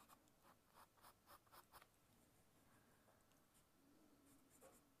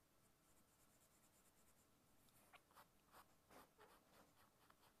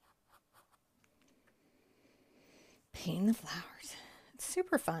 Paint the flowers. It's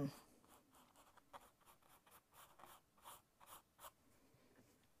super fun.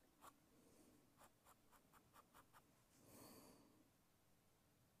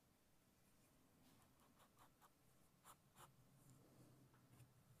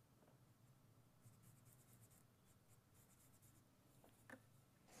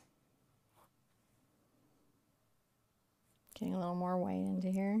 Getting a little more white into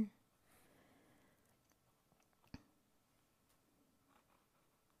here.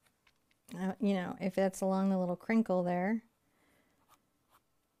 You know, if that's along the little crinkle there,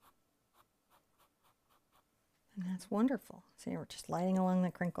 and that's wonderful. See, we're just lighting along the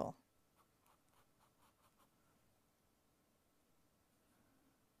crinkle.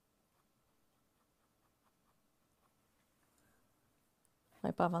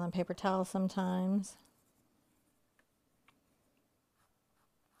 Wipe off on the paper towel sometimes.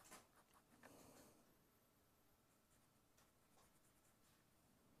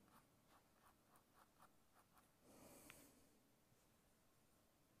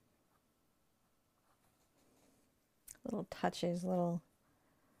 Little touches, little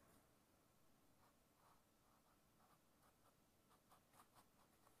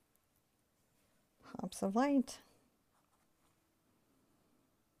pops of light.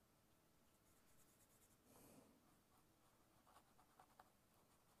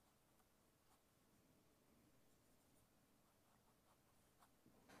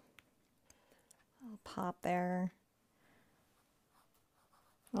 Little pop there.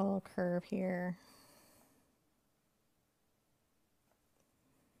 A little curve here.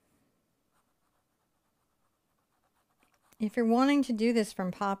 If you're wanting to do this from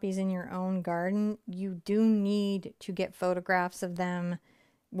poppies in your own garden, you do need to get photographs of them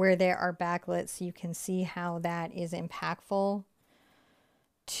where there are backlit, so you can see how that is impactful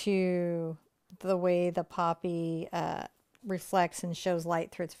to the way the poppy reflects and shows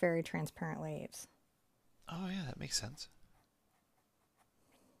light through its very transparent leaves. Oh yeah, that makes sense.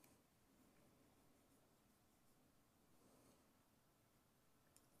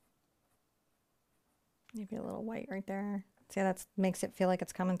 Maybe a little white right there. See how that makes it feel like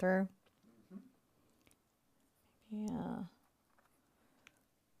it's coming through? Yeah.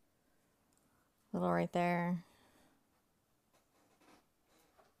 A little right there.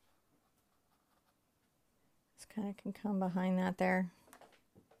 This kind of can come behind that there.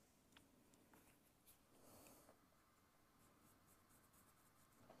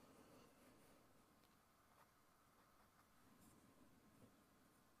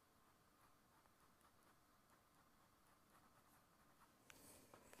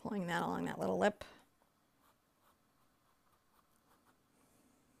 Pulling that along that little lip.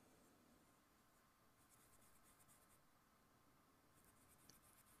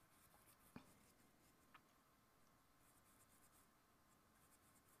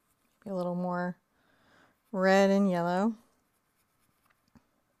 A little more red and yellow.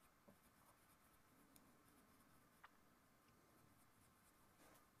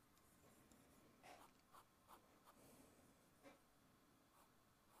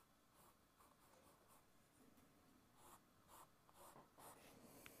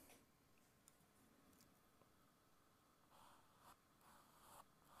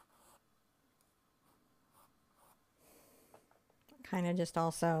 Kind of just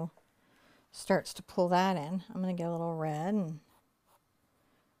also starts to pull that in. I'm going to get a little red, and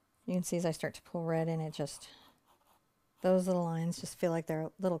you can see as I start to pull red in, it just, those little lines just feel like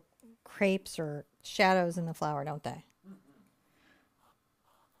they're little crepes or shadows in the flower, don't they?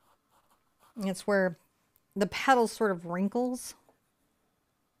 It's where the petals sort of wrinkles.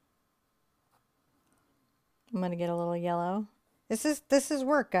 I'm going to get a little yellow. This is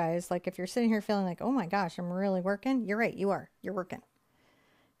work, guys. Like if you're sitting here feeling like, oh my gosh, I'm really working. You're right, you are. You're working.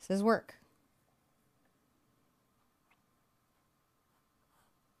 This is work.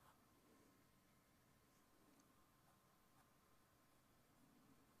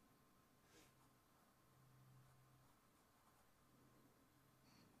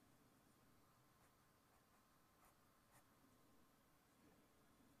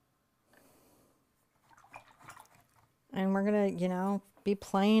 And we're going to, you know, be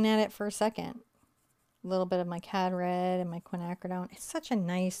playing at it for a second. A little bit of my cad red and my quinacridone. It's such a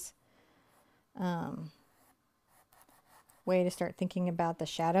nice way to start thinking about the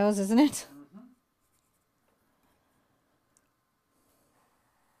shadows, isn't it?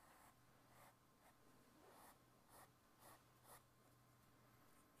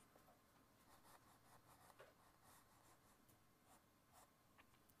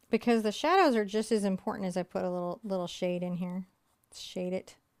 Because the shadows are just as important as I put a little shade in here. Shade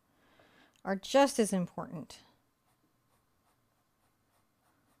it. Are just as important.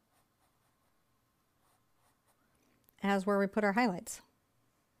 As where we put our highlights.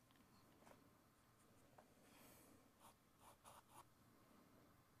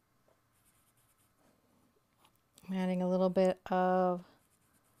 I'm adding a little bit of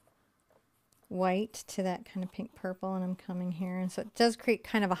white to that kind of pink purple, and I'm coming here, and so it does create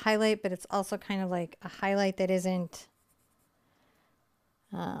kind of a highlight, but it's also kind of like a highlight that isn't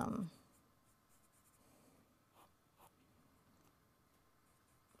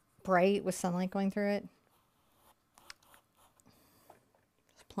bright with sunlight going through it.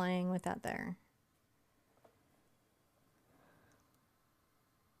 Just playing with that there.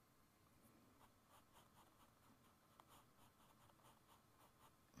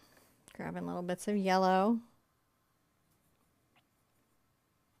 Grabbing little bits of yellow.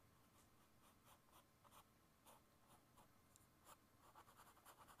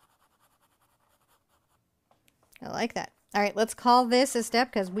 I like that. All right, let's call this a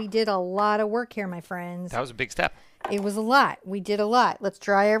step because we did a lot of work here, my friends. That was a big step. It was a lot. We did a lot. Let's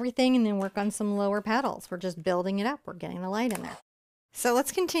dry everything and then work on some lower petals. We're just building it up. We're getting the light in there. So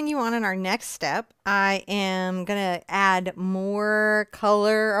let's continue on in our next step. I am going to add more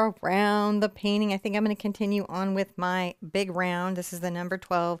color around the painting. I think I'm going to continue on with my big round. This is the number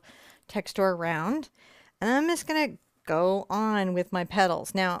 12 texture round. And I'm just going to go on with my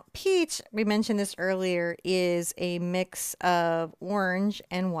petals. Now, peach, we mentioned this earlier, is a mix of orange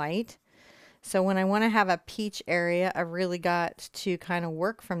and white. So when I want to have a peach area, I've really got to kind of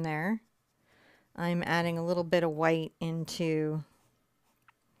work from there. I'm adding a little bit of white into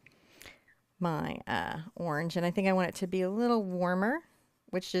my orange, and I think I want it to be a little warmer,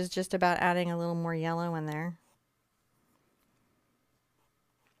 which is just about adding a little more yellow in there.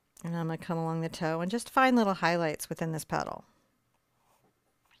 And I'm going to come along the toe and just find little highlights within this petal.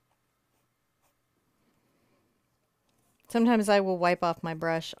 Sometimes I will wipe off my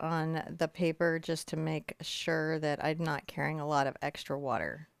brush on the paper just to make sure that I'm not carrying a lot of extra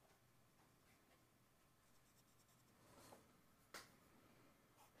water.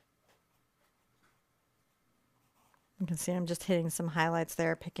 You can see I'm just hitting some highlights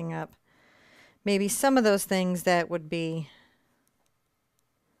there, picking up maybe some of those things that would be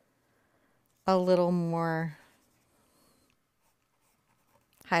a little more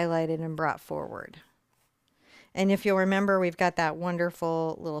highlighted and brought forward. And if you'll remember, we've got that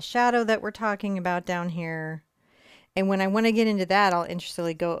wonderful little shadow that we're talking about down here. And when I want to get into that, I'll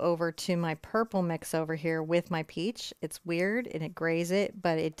interestingly go over to my purple mix over here with my peach. It's weird and it grays it,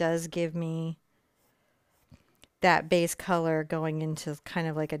 but it does give me that base color going into kind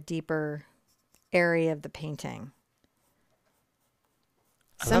of like a deeper area of the painting.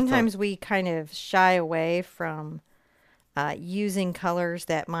 Sometimes we kind of shy away from using colors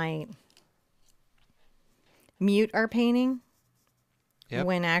that might mute our painting,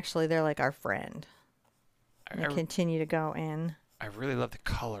 when actually they're like our friend. And they continue to go in. I really love the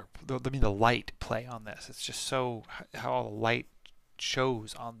color. The light play on this. It's just so how all the light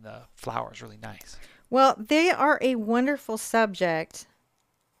shows on the flower is really nice. Well, they are a wonderful subject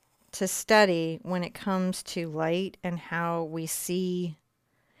to study when it comes to light and how we see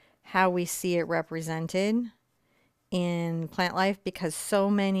it represented in plant life, because so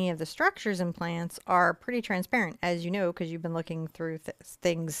many of the structures in plants are pretty transparent, as you know, because you've been looking through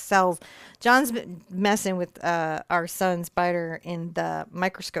things, cells. John's been messing with our son Spider in the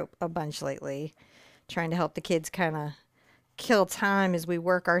microscope a bunch lately, trying to help the kids kind of kill time as we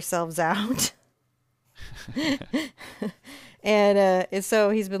work ourselves out. And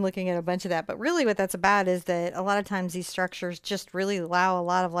so he's been looking at a bunch of that. But really what that's about is that a lot of times these structures just really allow a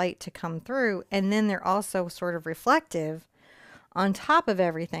lot of light to come through. And then they're also sort of reflective on top of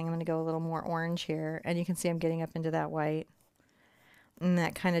everything. I'm going to go a little more orange here. And you can see I'm getting up into that white. And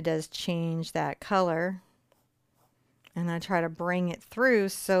that kind of does change that color. And I try to bring it through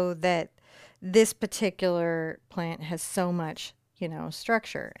so that this particular plant has so much, you know,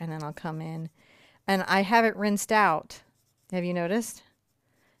 structure. And then I'll come in. And I have it rinsed out. Have you noticed?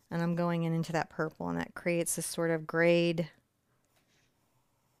 And I'm going in into that purple, and that creates this sort of grayed,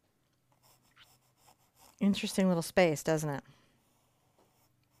 interesting little space, doesn't it?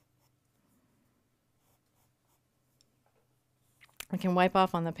 I can wipe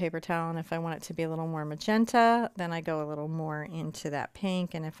off on the paper towel, and if I want it to be a little more magenta, then I go a little more into that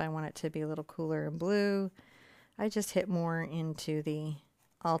pink. And if I want it to be a little cooler and blue, I just hit more into the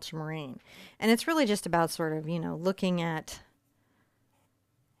ultramarine. And it's really just about sort of, you know, looking at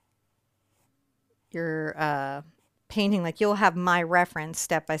your painting. Like, you'll have my reference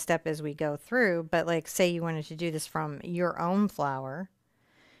step by step as we go through, but like, say you wanted to do this from your own flower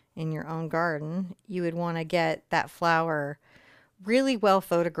in your own garden, you would want to get that flower really well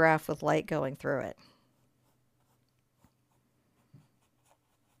photographed with light going through it.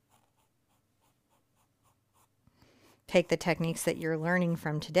 Take the techniques that you're learning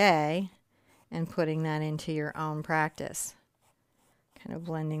from today and putting that into your own practice. Kind of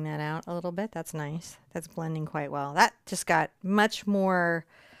blending that out a little bit. That's nice. That's blending quite well. That just got much more,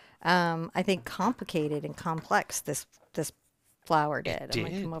 I think, complicated and complex, this flower did. I'm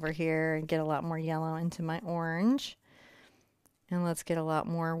going to come over here and get a lot more yellow into my orange. And let's get a lot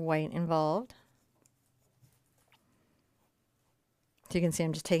more white involved. So you can see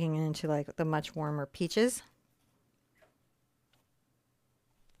I'm just taking it into like the much warmer peaches.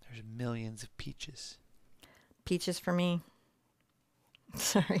 There's millions of peaches. Peaches for me.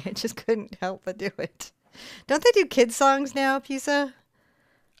 Sorry, I just couldn't help but do it. Don't they do kids songs now, Pisa?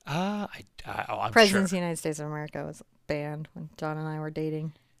 I'm Presidents of sure. the United States of America was banned when John and I were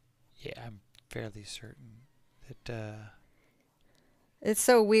dating. Yeah, I'm fairly certain that... It's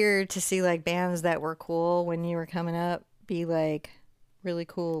so weird to see like bands that were cool when you were coming up be like really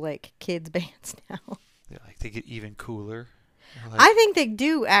cool like kids bands now. They get even cooler. Like, I think they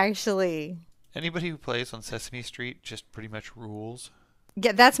do, actually. Anybody who plays on Sesame Street just pretty much rules.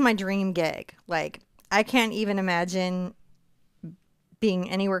 Yeah, that's my dream gig. Like, I can't even imagine being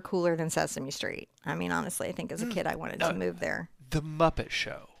anywhere cooler than Sesame Street. I mean, honestly, I think as a kid I wanted to move there. The Muppet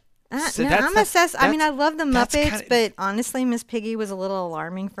Show. So no, I mean, I love the Muppets, but honestly, Miss Piggy was a little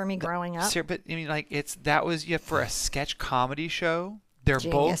alarming for me growing up. Sure, but I mean, like, that was for a sketch comedy show. They're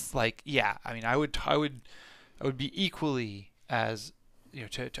Genius. both like, yeah. I mean, I would be equally as, you know,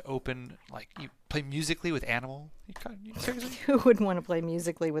 to open, like, you play musically with Animal. Seriously? Who would want to play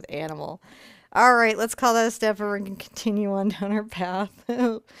musically with Animal? All right, let's call that a step and we're going to continue on down our path.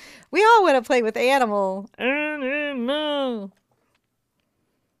 We all want to play with animal. Animal.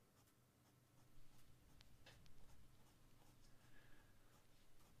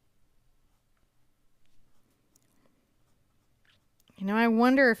 You know, I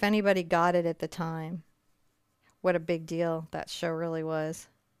wonder if anybody got it at the time. What a big deal that show really was.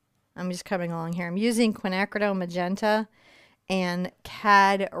 I'm just coming along here. I'm using quinacridone magenta and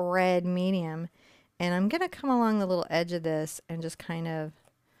cad red medium. And I'm going to come along the little edge of this and just kind of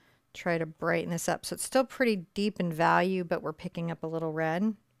try to brighten this up. So it's still pretty deep in value, but we're picking up a little red.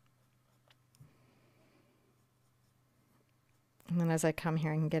 And then as I come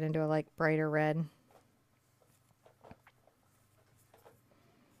here, I can get into a like brighter red.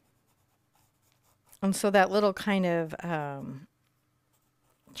 And so that little kind of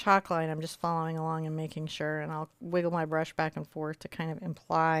chalk line, I'm just following along and making sure, and I'll wiggle my brush back and forth to kind of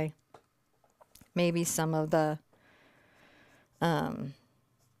imply maybe some of the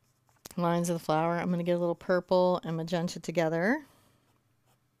lines of the flower. I'm going to get a little purple and magenta together.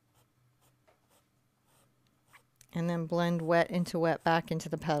 And then blend wet into wet back into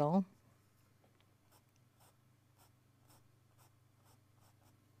the petal.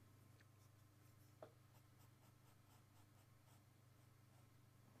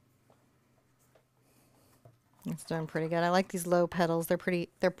 It's doing pretty good. I like these low petals. They're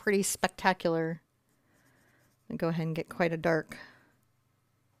pretty spectacular. I'll go ahead and get quite a dark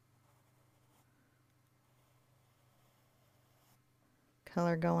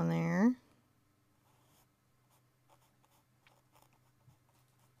color going there.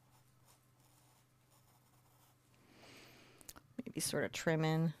 Maybe sort of trim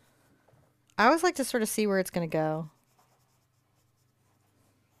in. I always like to sort of see where it's going to go.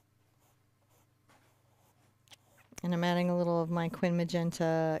 And I'm adding a little of my Quin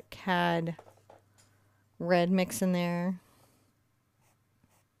Magenta Cad red mix in there.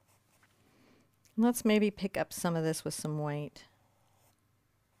 Let's maybe pick up some of this with some white.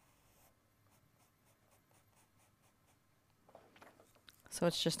 So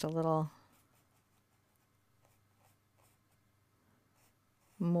it's just a little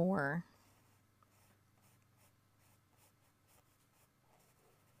more.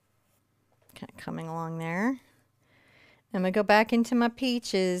 Kind of coming along there. I'm going to go back into my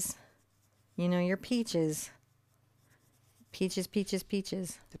peaches. You know your peaches. Peaches, peaches,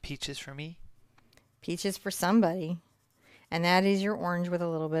 peaches. The peaches for me? Peaches for somebody. And that is your orange with a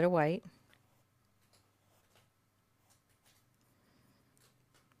little bit of white.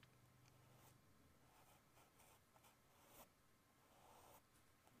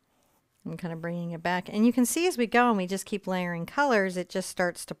 I'm kind of bringing it back. And you can see as we go and we just keep layering colors, it just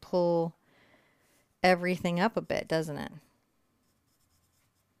starts to pull everything up a bit, doesn't it?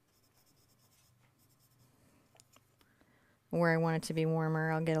 Where I want it to be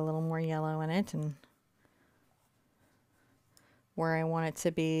warmer, I'll get a little more yellow in it. And where I want it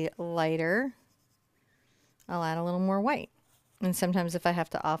to be lighter, I'll add a little more white. And sometimes if I have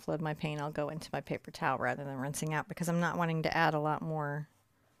to offload my paint, I'll go into my paper towel rather than rinsing out because I'm not wanting to add a lot more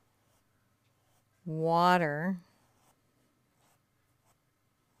water.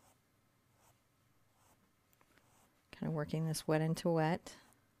 Kind of working this wet into wet.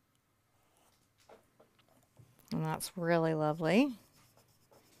 And that's really lovely.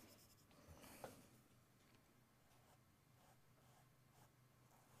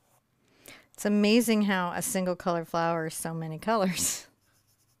 It's amazing how a single color flower is so many colors.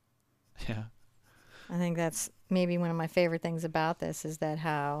 Yeah. I think that's maybe one of my favorite things about this is that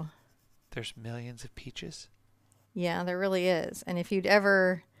how... There's millions of peaches. Yeah, there really is. And if you'd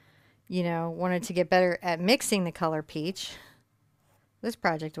ever, you know, wanted to get better at mixing the color peach, this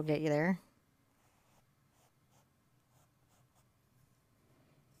project will get you there.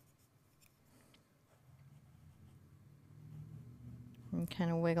 And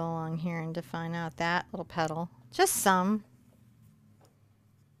kind of wiggle along here and define out that little petal. Just some.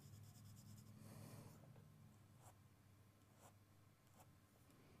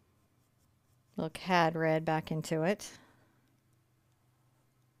 Little cad red back into it.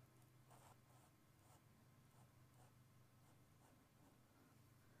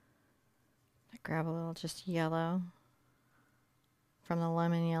 I grab a little just yellow from the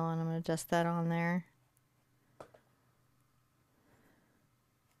lemon yellow and I'm going to dust that on there.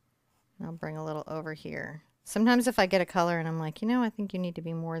 I'll bring a little over here. Sometimes if I get a color and I'm like, you know, I think you need to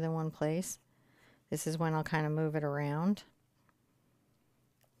be more than one place, this is when I'll kind of move it around.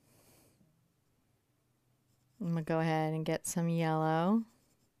 I'm going to go ahead and get some yellow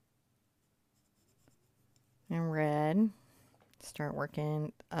and red. Start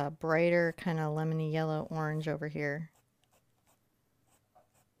working a brighter kind of lemony yellow orange over here.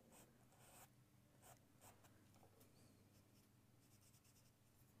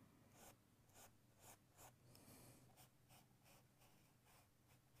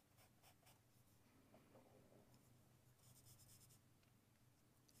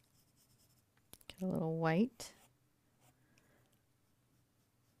 Get a little white.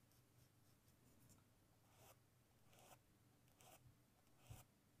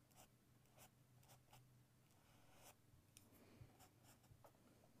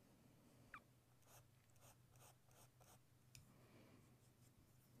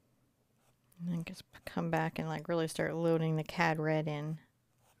 And then just come back and like really start loading the cad red in.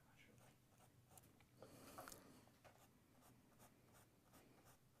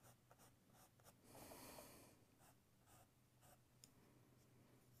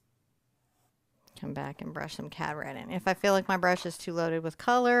 Come back and brush some cad red in. If I feel like my brush is too loaded with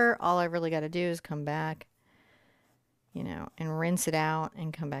color, all I really got to do is come back, you know, and rinse it out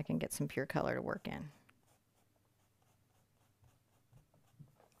and come back and get some pure color to work in.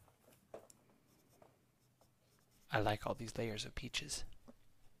 I like all these layers of peaches.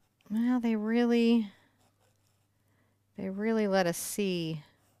 Well, they really let us see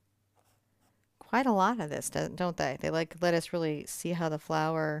quite a lot of this, don't they? They like let us really see how the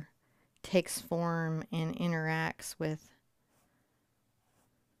flower takes form and interacts with,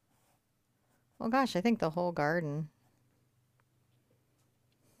 well, gosh, I think the whole garden.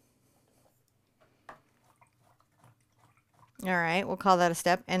 All right, we'll call that a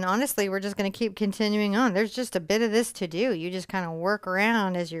step. And honestly, we're just going to keep continuing on. There's just a bit of this to do. You just kind of work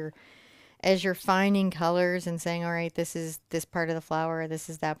around as you're finding colors and saying, all right, this is this part of the flower, this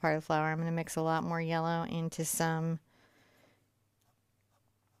is that part of the flower. I'm going to mix a lot more yellow into some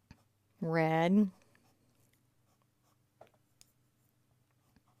red.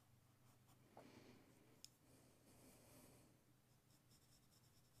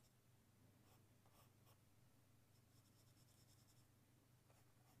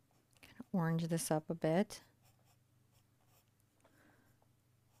 Orange this up a bit.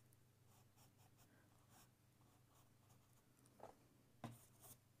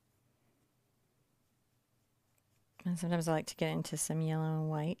 And sometimes I like to get into some yellow and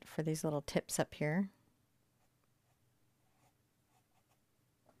white for these little tips up here.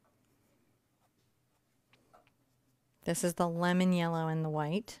 This is the lemon yellow and the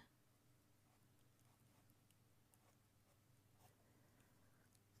white.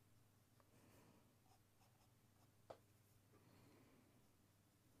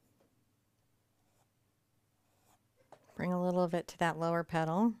 Bring a little of it to that lower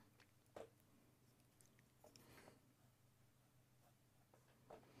petal.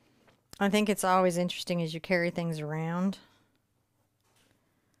 I think it's always interesting as you carry things around.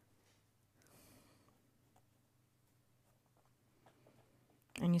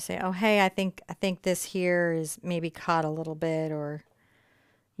 And you say, oh, hey, I think this here is maybe caught a little bit, or,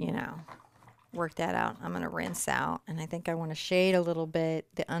 you know, work that out. I'm going to rinse out, and I think I want to shade a little bit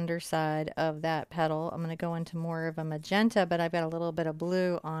the underside of that petal. I'm going to go into more of a magenta, but I've got a little bit of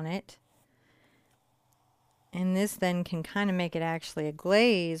blue on it. And this then can kind of make it actually a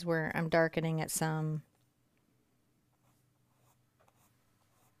glaze where I'm darkening at some.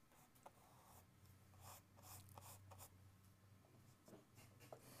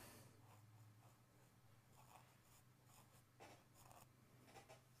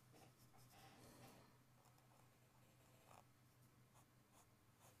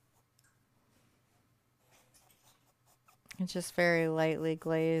 And just very lightly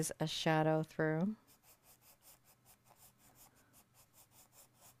glaze a shadow through.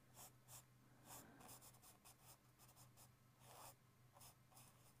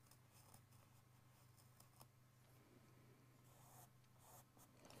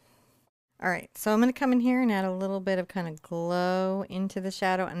 All right, so I'm going to come in here and add a little bit of kind of glow into the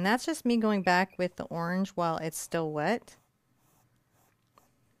shadow, and that's just me going back with the orange while it's still wet.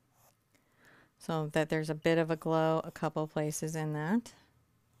 So that there's a bit of a glow a couple places in that.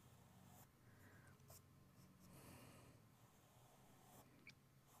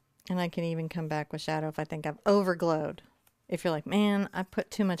 And I can even come back with shadow if I think I've overglowed. If you're like, man, I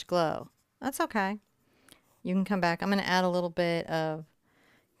put too much glow. That's okay. You can come back. I'm going to add a little bit of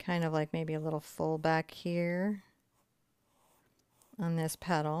kind of like maybe a little full back here on this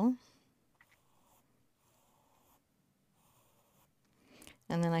petal.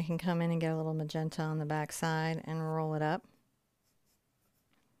 And then I can come in and get a little magenta on the back side and roll it up.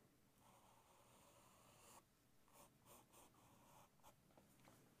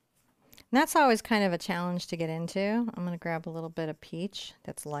 And that's always kind of a challenge to get into. I'm going to grab a little bit of peach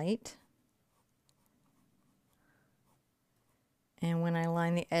that's light. And when I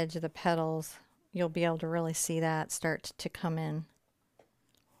line the edge of the petals, you'll be able to really see that start to come in.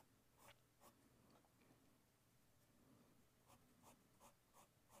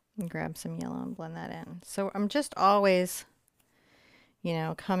 And grab some yellow and blend that in. So I'm just always, you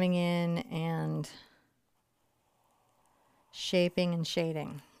know, coming in and shaping and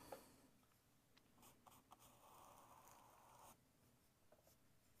shading.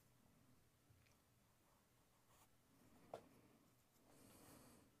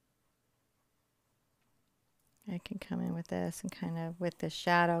 I can come in with this and kind of with the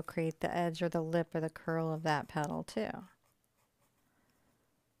shadow create the edge or the lip or the curl of that petal too.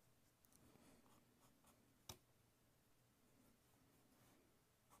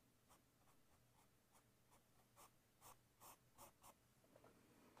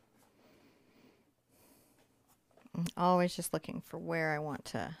 I'm always just looking for where I want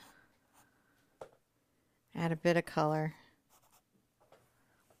to add a bit of color,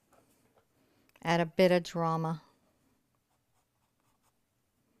 add a bit of drama.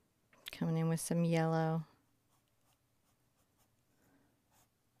 Coming in with some yellow.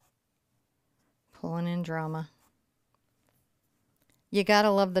 Pulling in drama. You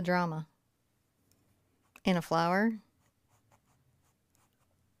gotta love the drama in a flower.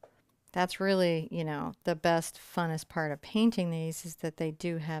 That's really, you know, the best, funnest part of painting these is that they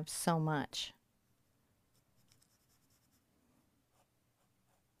do have so much.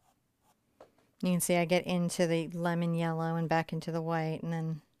 You can see I get into the lemon yellow and back into the white and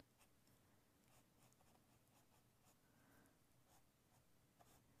then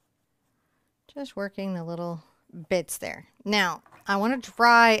just working the little bits there. Now, I want to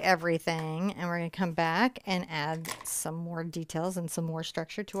dry everything and we're going to come back and add some more details and some more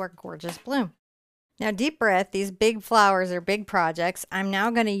structure to our gorgeous bloom. Now, deep breath, these big flowers are big projects. I'm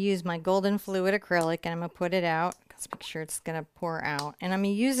now going to use my golden fluid acrylic and I'm going to put it out. Let's make sure it's going to pour out. And I'm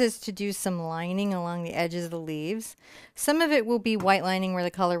going to use this to do some lining along the edges of the leaves. Some of it will be white lining where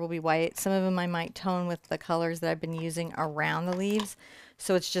the color will be white. Some of them I might tone with the colors that I've been using around the leaves.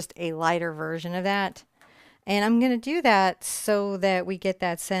 So it's just a lighter version of that. And I'm going to do that so that we get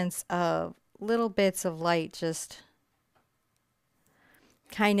that sense of little bits of light just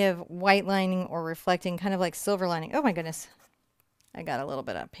kind of white lining or reflecting, kind of like silver lining. Oh my goodness. I got a little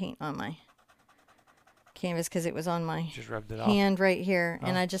bit of paint on my canvas because it was on my hand right here. Oh.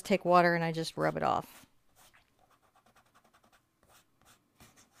 And I just take water and I just rub it off.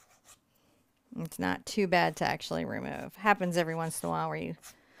 It's not too bad to actually remove. Happens every once in a while where you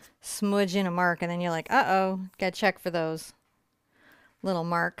smudge in a mark and then you're like, uh-oh, gotta check for those little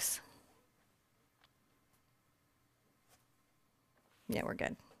marks. Yeah, we're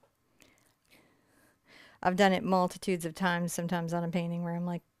good. I've done it multitudes of times, sometimes on a painting where I'm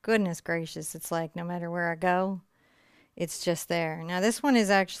like, goodness gracious, it's like no matter where I go, it's just there. Now this one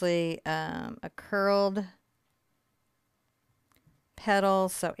is actually a curled petal,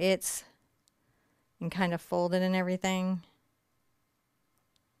 so it's kind of folded and everything.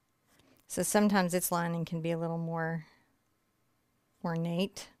 So sometimes its lining can be a little more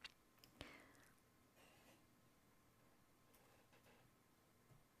ornate.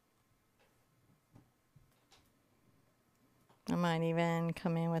 I might even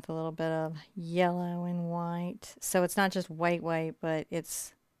come in with a little bit of yellow and white. So it's not just white, but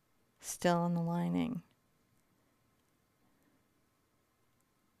it's still in the lining.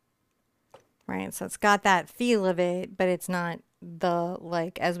 Right, so it's got that feel of it, but it's not the,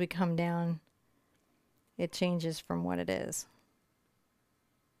 like, as we come down, it changes from what it is.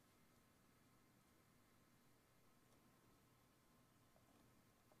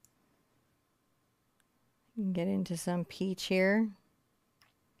 You can get into some peach here.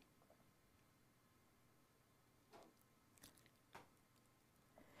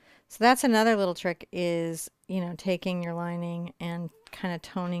 So that's another little trick is, you know, taking your lining and kind of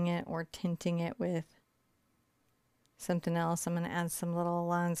toning it or tinting it with something else. I'm going to add some little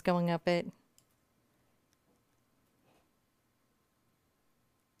lines going up it.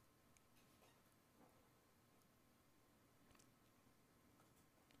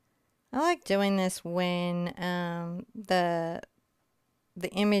 I like doing this when the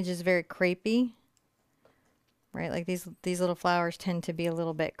image is very crepey, right? Like these little flowers tend to be a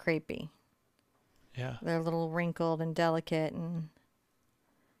little bit crepey. Yeah. They're a little wrinkled and delicate and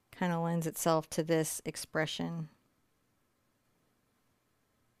kind of lends itself to this expression.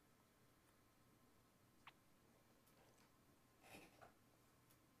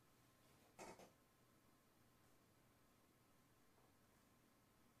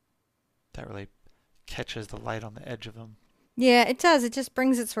 that really catches the light on the edge of them. Yeah, it does. It just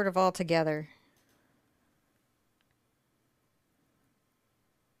brings it sort of all together.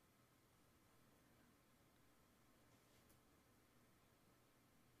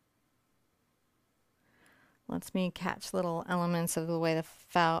 Lets me catch little elements of the way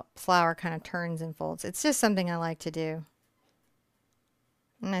the flower kind of turns and folds. It's just something I like to do.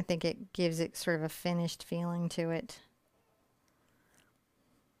 And I think it gives it sort of a finished feeling to it.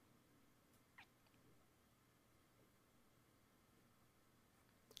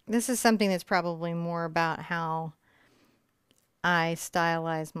 This is something that's probably more about how I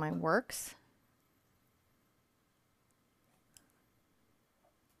stylize my works.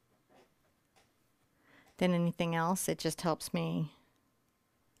 Than anything else. It just helps me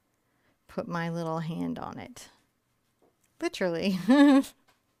put my little hand on it. Literally.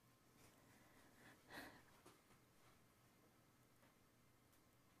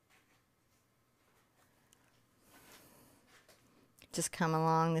 Just come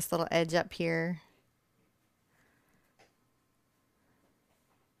along this little edge up here.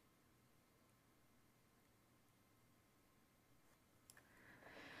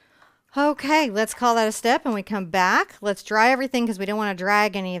 Okay, let's call that a step and we come back. Let's dry everything because we don't want to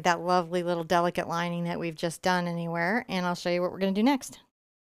drag any of that lovely little delicate lining that we've just done anywhere. And I'll show you what we're going to do next.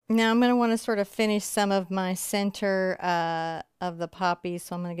 Now I'm going to want to sort of finish some of my center of the poppy.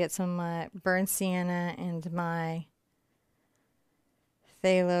 So I'm going to get some of my burnt sienna and my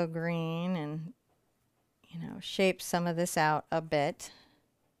phthalo green and, you know, shape some of this out a bit.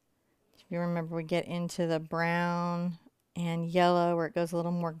 If you remember, we get into the brown and yellow where it goes a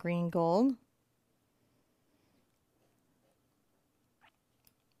little more green gold.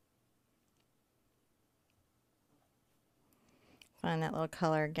 Find that little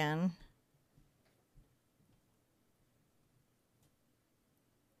color again.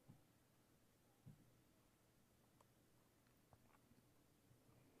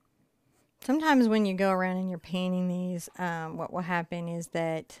 Sometimes when you go around and you're painting these, what will happen is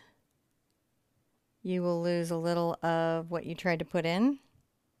that you will lose a little of what you tried to put in.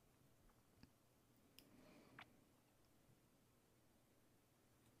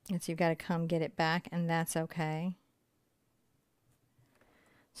 And so you've got to come get it back, and that's okay.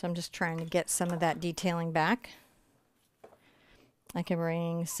 So I'm just trying to get some of that detailing back. I can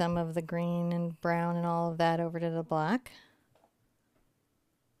bring some of the green and brown and all of that over to the black.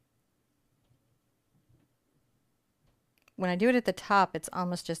 When I do it at the top, it's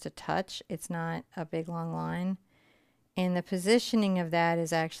almost just a touch. It's not a big long line. And the positioning of that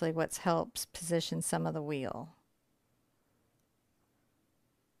is actually what helps position some of the wheel.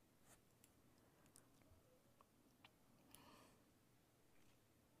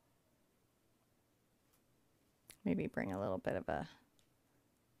 Maybe bring a little bit of a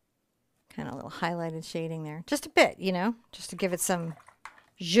kind of little highlighted shading there. Just a bit, you know, just to give it some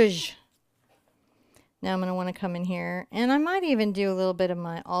zhuzh. Now I'm going to want to come in here, and I might even do a little bit of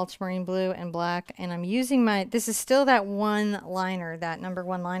my ultramarine blue and black, and I'm using my, this is still that one liner, that number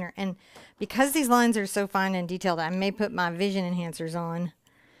one liner, and because these lines are so fine and detailed, I may put my vision enhancers on,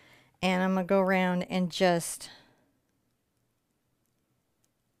 and I'm going to go around and just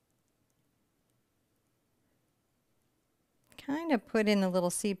kind of put in the little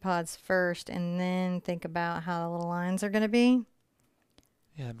seed pods first, and then think about how the little lines are going to be.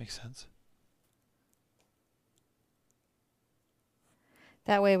 Yeah, that makes sense.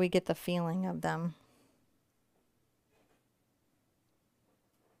 That way we get the feeling of them.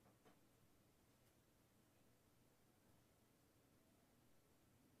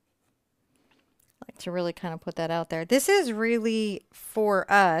 I like to really kind of put that out there. This is really for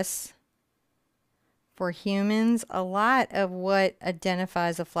us, for humans, a lot of what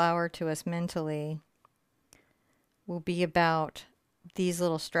identifies a flower to us mentally will be about these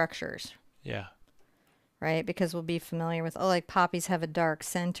little structures. Yeah. Right? Because we'll be familiar with, oh, like poppies have a dark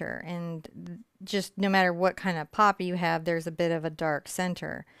center, and just no matter what kind of poppy you have, there's a bit of a dark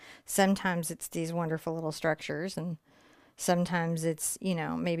center. Sometimes it's these wonderful little structures, and sometimes it's, you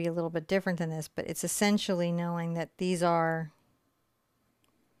know, maybe a little bit different than this, but it's essentially knowing that these are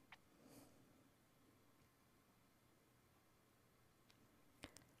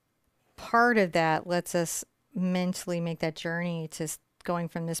part of that lets us mentally make that journey to going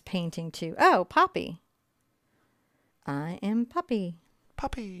from this painting to, oh, poppy. I am Poppy.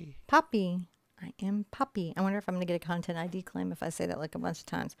 Poppy. Poppy. I am Poppy. I wonder if I'm going to get a content ID claim if I say that like a bunch of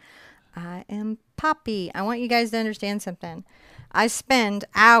times. I am Poppy. I want you guys to understand something. I spend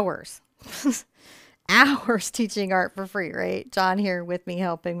hours, hours teaching art for free, right? John here with me,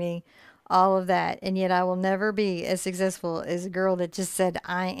 helping me all of that. And yet I will never be as successful as a girl that just said,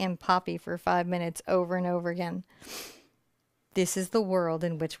 I am Poppy for 5 minutes over and over again. This is the world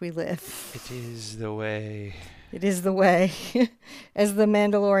in which we live. It is the way. It is the way. As the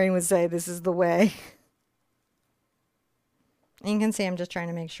Mandalorian would say, this is the way. And you can see I'm just trying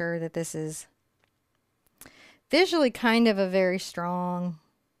to make sure that this is visually kind of a very strong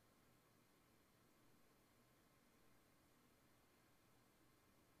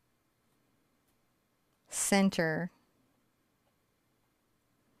center.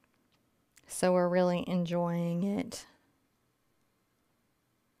 So we're really enjoying it.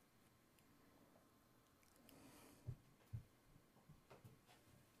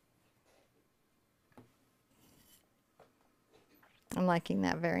 I'm liking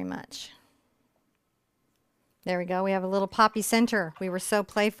that very much. There we go. We have a little poppy center. We were so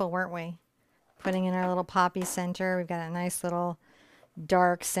playful, weren't we? Putting in our little poppy center. We've got a nice little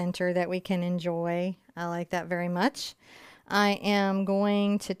dark center that we can enjoy. I like that very much. I am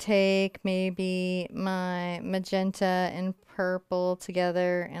going to take maybe my magenta and purple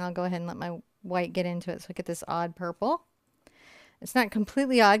together, and I'll go ahead and let my white get into it so I get this odd purple. It's not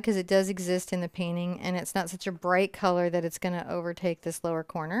completely odd because it does exist in the painting, and it's not such a bright color that it's going to overtake this lower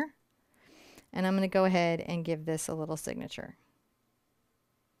corner. And I'm going to go ahead and give this a little signature.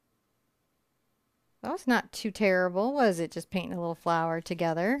 That was not too terrible, was it? Just painting a little flower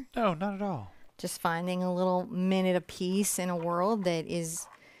together. No, not at all. Just finding a little minute apiece in a world that is,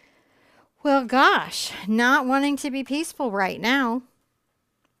 well, gosh, not wanting to be peaceful right now.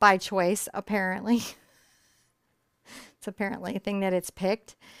 By choice, apparently. It's apparently a thing that it's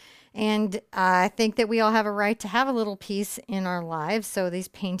picked. And I think that we all have a right to have a little peace in our lives. So these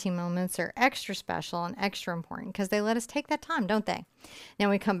painting moments are extra special and extra important because they let us take that time, don't they? Now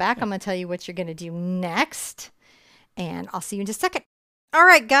when we come back, I'm going to tell you what you're going to do next. And I'll see you in just a second. All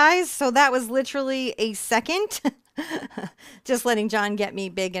right, guys. So that was literally a second. Just letting John get me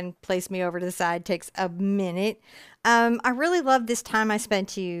big and place me over to the side takes a minute. I really love this time I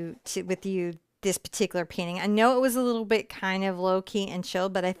spent with you this particular painting. I know it was a little bit kind of low key and chill,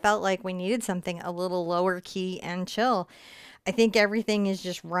 but I felt like we needed something a little lower key and chill. I think everything is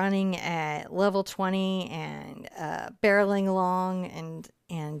just running at level 20 and barreling along and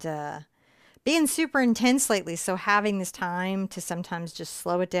being super intense lately. So having this time to sometimes just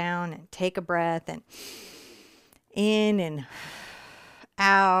slow it down and take a breath and in and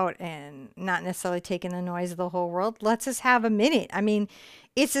out and not necessarily taking the noise of the whole world lets us have a minute. I mean,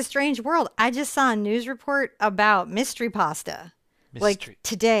 it's a strange world. I just saw a news report about mystery pasta. Like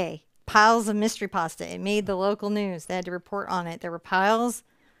today, piles of mystery pasta. It made the local news. They had to report on it. There were piles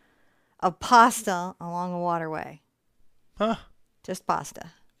of pasta along a waterway. Huh. Just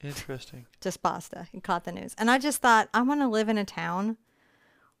pasta. Interesting. Just pasta. It caught the news. And I just thought, I want to live in a town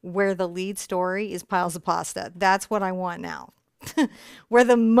where the lead story is piles of pasta. That's what I want now. Where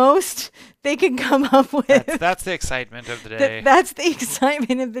the most they can come up with. That's the excitement of the day. That's the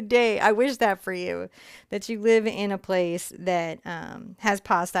excitement of the day. I wish that for you, that you live in a place that has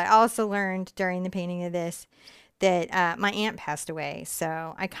pasta. I also learned during the painting of this that my aunt passed away.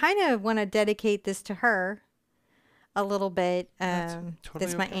 So I kind of want to dedicate this to her a little bit. Totally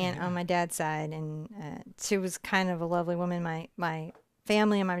that's my aunt on my dad's side. And she was kind of a lovely woman. My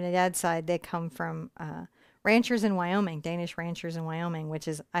family on my dad's side, they come from ranchers in Wyoming, Danish ranchers in Wyoming, which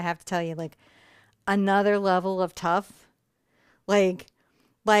is, I have to tell you, like another level of tough. Like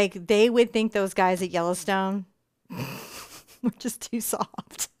they would think those guys at Yellowstone were just too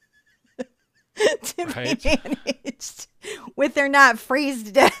soft to be managed with their not freeze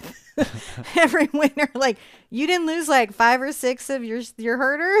to death every winter. Like, you didn't lose like 5 or 6 of your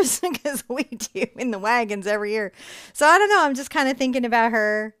herders because we do in the wagons every year. So I don't know. I'm just kind of thinking about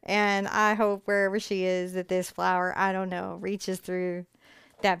her, and I hope wherever she is that this flower, I don't know, reaches through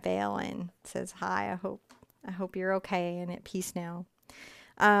that veil and says hi. I hope you're okay and at peace now.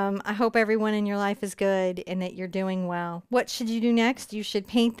 I hope everyone in your life is good and that you're doing well. What should you do next? You should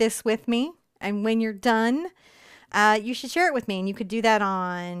paint this with me. And when you're done, you should share it with me. And you could do that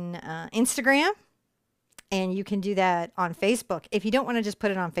on Instagram. And you can do that on Facebook. If you don't want to just put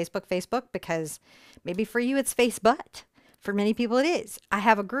it on Facebook, because maybe for you it's Facebook. For many people it is. I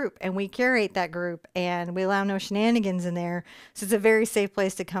have a group and we curate that group and we allow no shenanigans in there. So it's a very safe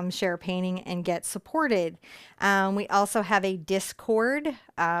place to come share painting and get supported. We also have a Discord,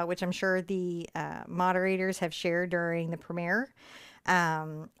 which I'm sure the moderators have shared during the premiere.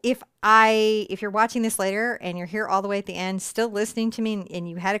 If you're watching this later and you're here all the way at the end, still listening to me, and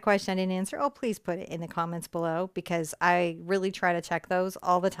you had a question I didn't answer, oh, please put it in the comments below, because I really try to check those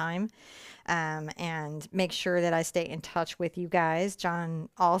all the time, and make sure that I stay in touch with you guys. John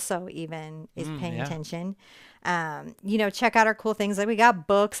also even is paying attention. You know, check out our cool things. Like we got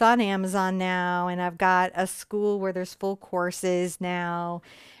books on Amazon now, and I've got a school where there's full courses now.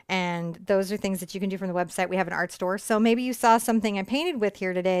 And those are things that you can do from the website. We have an art store. So maybe you saw something I painted with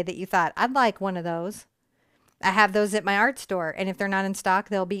here today that you thought, I'd like one of those. I have those at my art store. And if they're not in stock,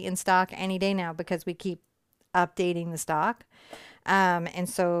 they'll be in stock any day now, because we keep updating the stock. And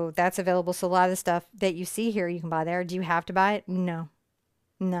so that's available. So a lot of the stuff that you see here, you can buy there. Do you have to buy it? No.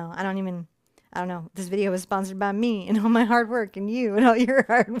 No, I don't know. This video was sponsored by me and all my hard work, and you and all your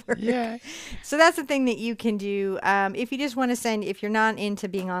hard work. Yeah. So that's the thing that you can do. If you just want to send, if you're not into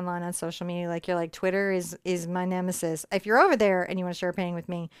being online on social media, like you're like, Twitter is my nemesis. If you're over there and you want to share a painting with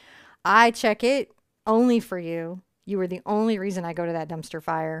me, I check it only for you. You are the only reason I go to that dumpster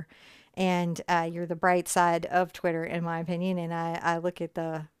fire. And you're the bright side of Twitter, in my opinion. And I look at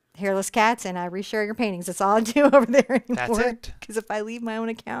the hairless cats and I reshare your paintings. That's all I do over there anymore. That's it. Because if I leave my own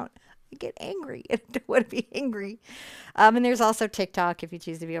account, I get angry. I don't want to be angry. And there's also TikTok. If you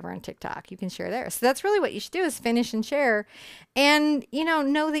choose to be over on TikTok, you can share there. So that's really what you should do, is finish and share. And, you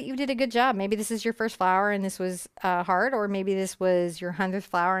know that you did a good job. Maybe this is your first flower and this was hard, or maybe this was your 100th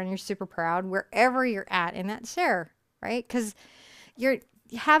flower and you're super proud. Wherever you're at in that share, right? Because you're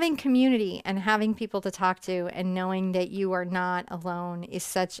having community and having people to talk to, and knowing that you are not alone is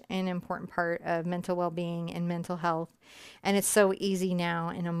such an important part of mental well-being and mental health. And it's so easy now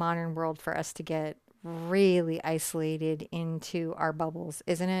in a modern world for us to get really isolated into our bubbles,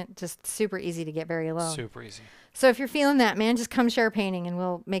 isn't it? Just super easy to get very alone. Super easy. So if you're feeling that, man, just come share a painting and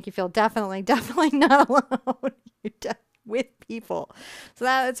we'll make you feel definitely not alone. You're with people. So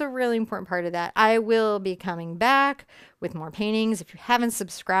that's a really important part of that. I will be coming back with more paintings. If you haven't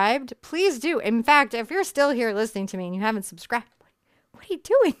subscribed, please do. In fact, if you're still here listening to me and you haven't subscribed, what are you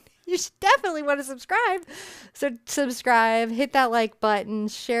doing? You should definitely want to subscribe. So subscribe, hit that like button,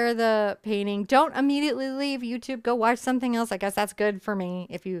 share the painting. Don't immediately leave YouTube. Go watch something else. I guess that's good for me.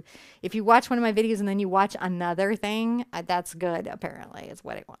 If you watch one of my videos and then you watch another thing, that's good, apparently. It's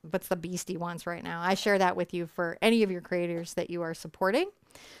what what's the beastie wants right now. I share that with you for any of your creators that you are supporting.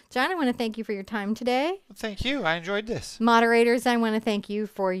 John, I want to thank you for your time today. Thank you. I enjoyed this. Moderators, I want to thank you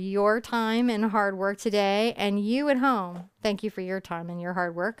for your time and hard work today. And you at home, thank you for your time and your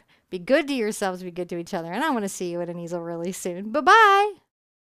hard work. Be good to yourselves, be good to each other. And I want to see you at an easel really soon. Bye-bye.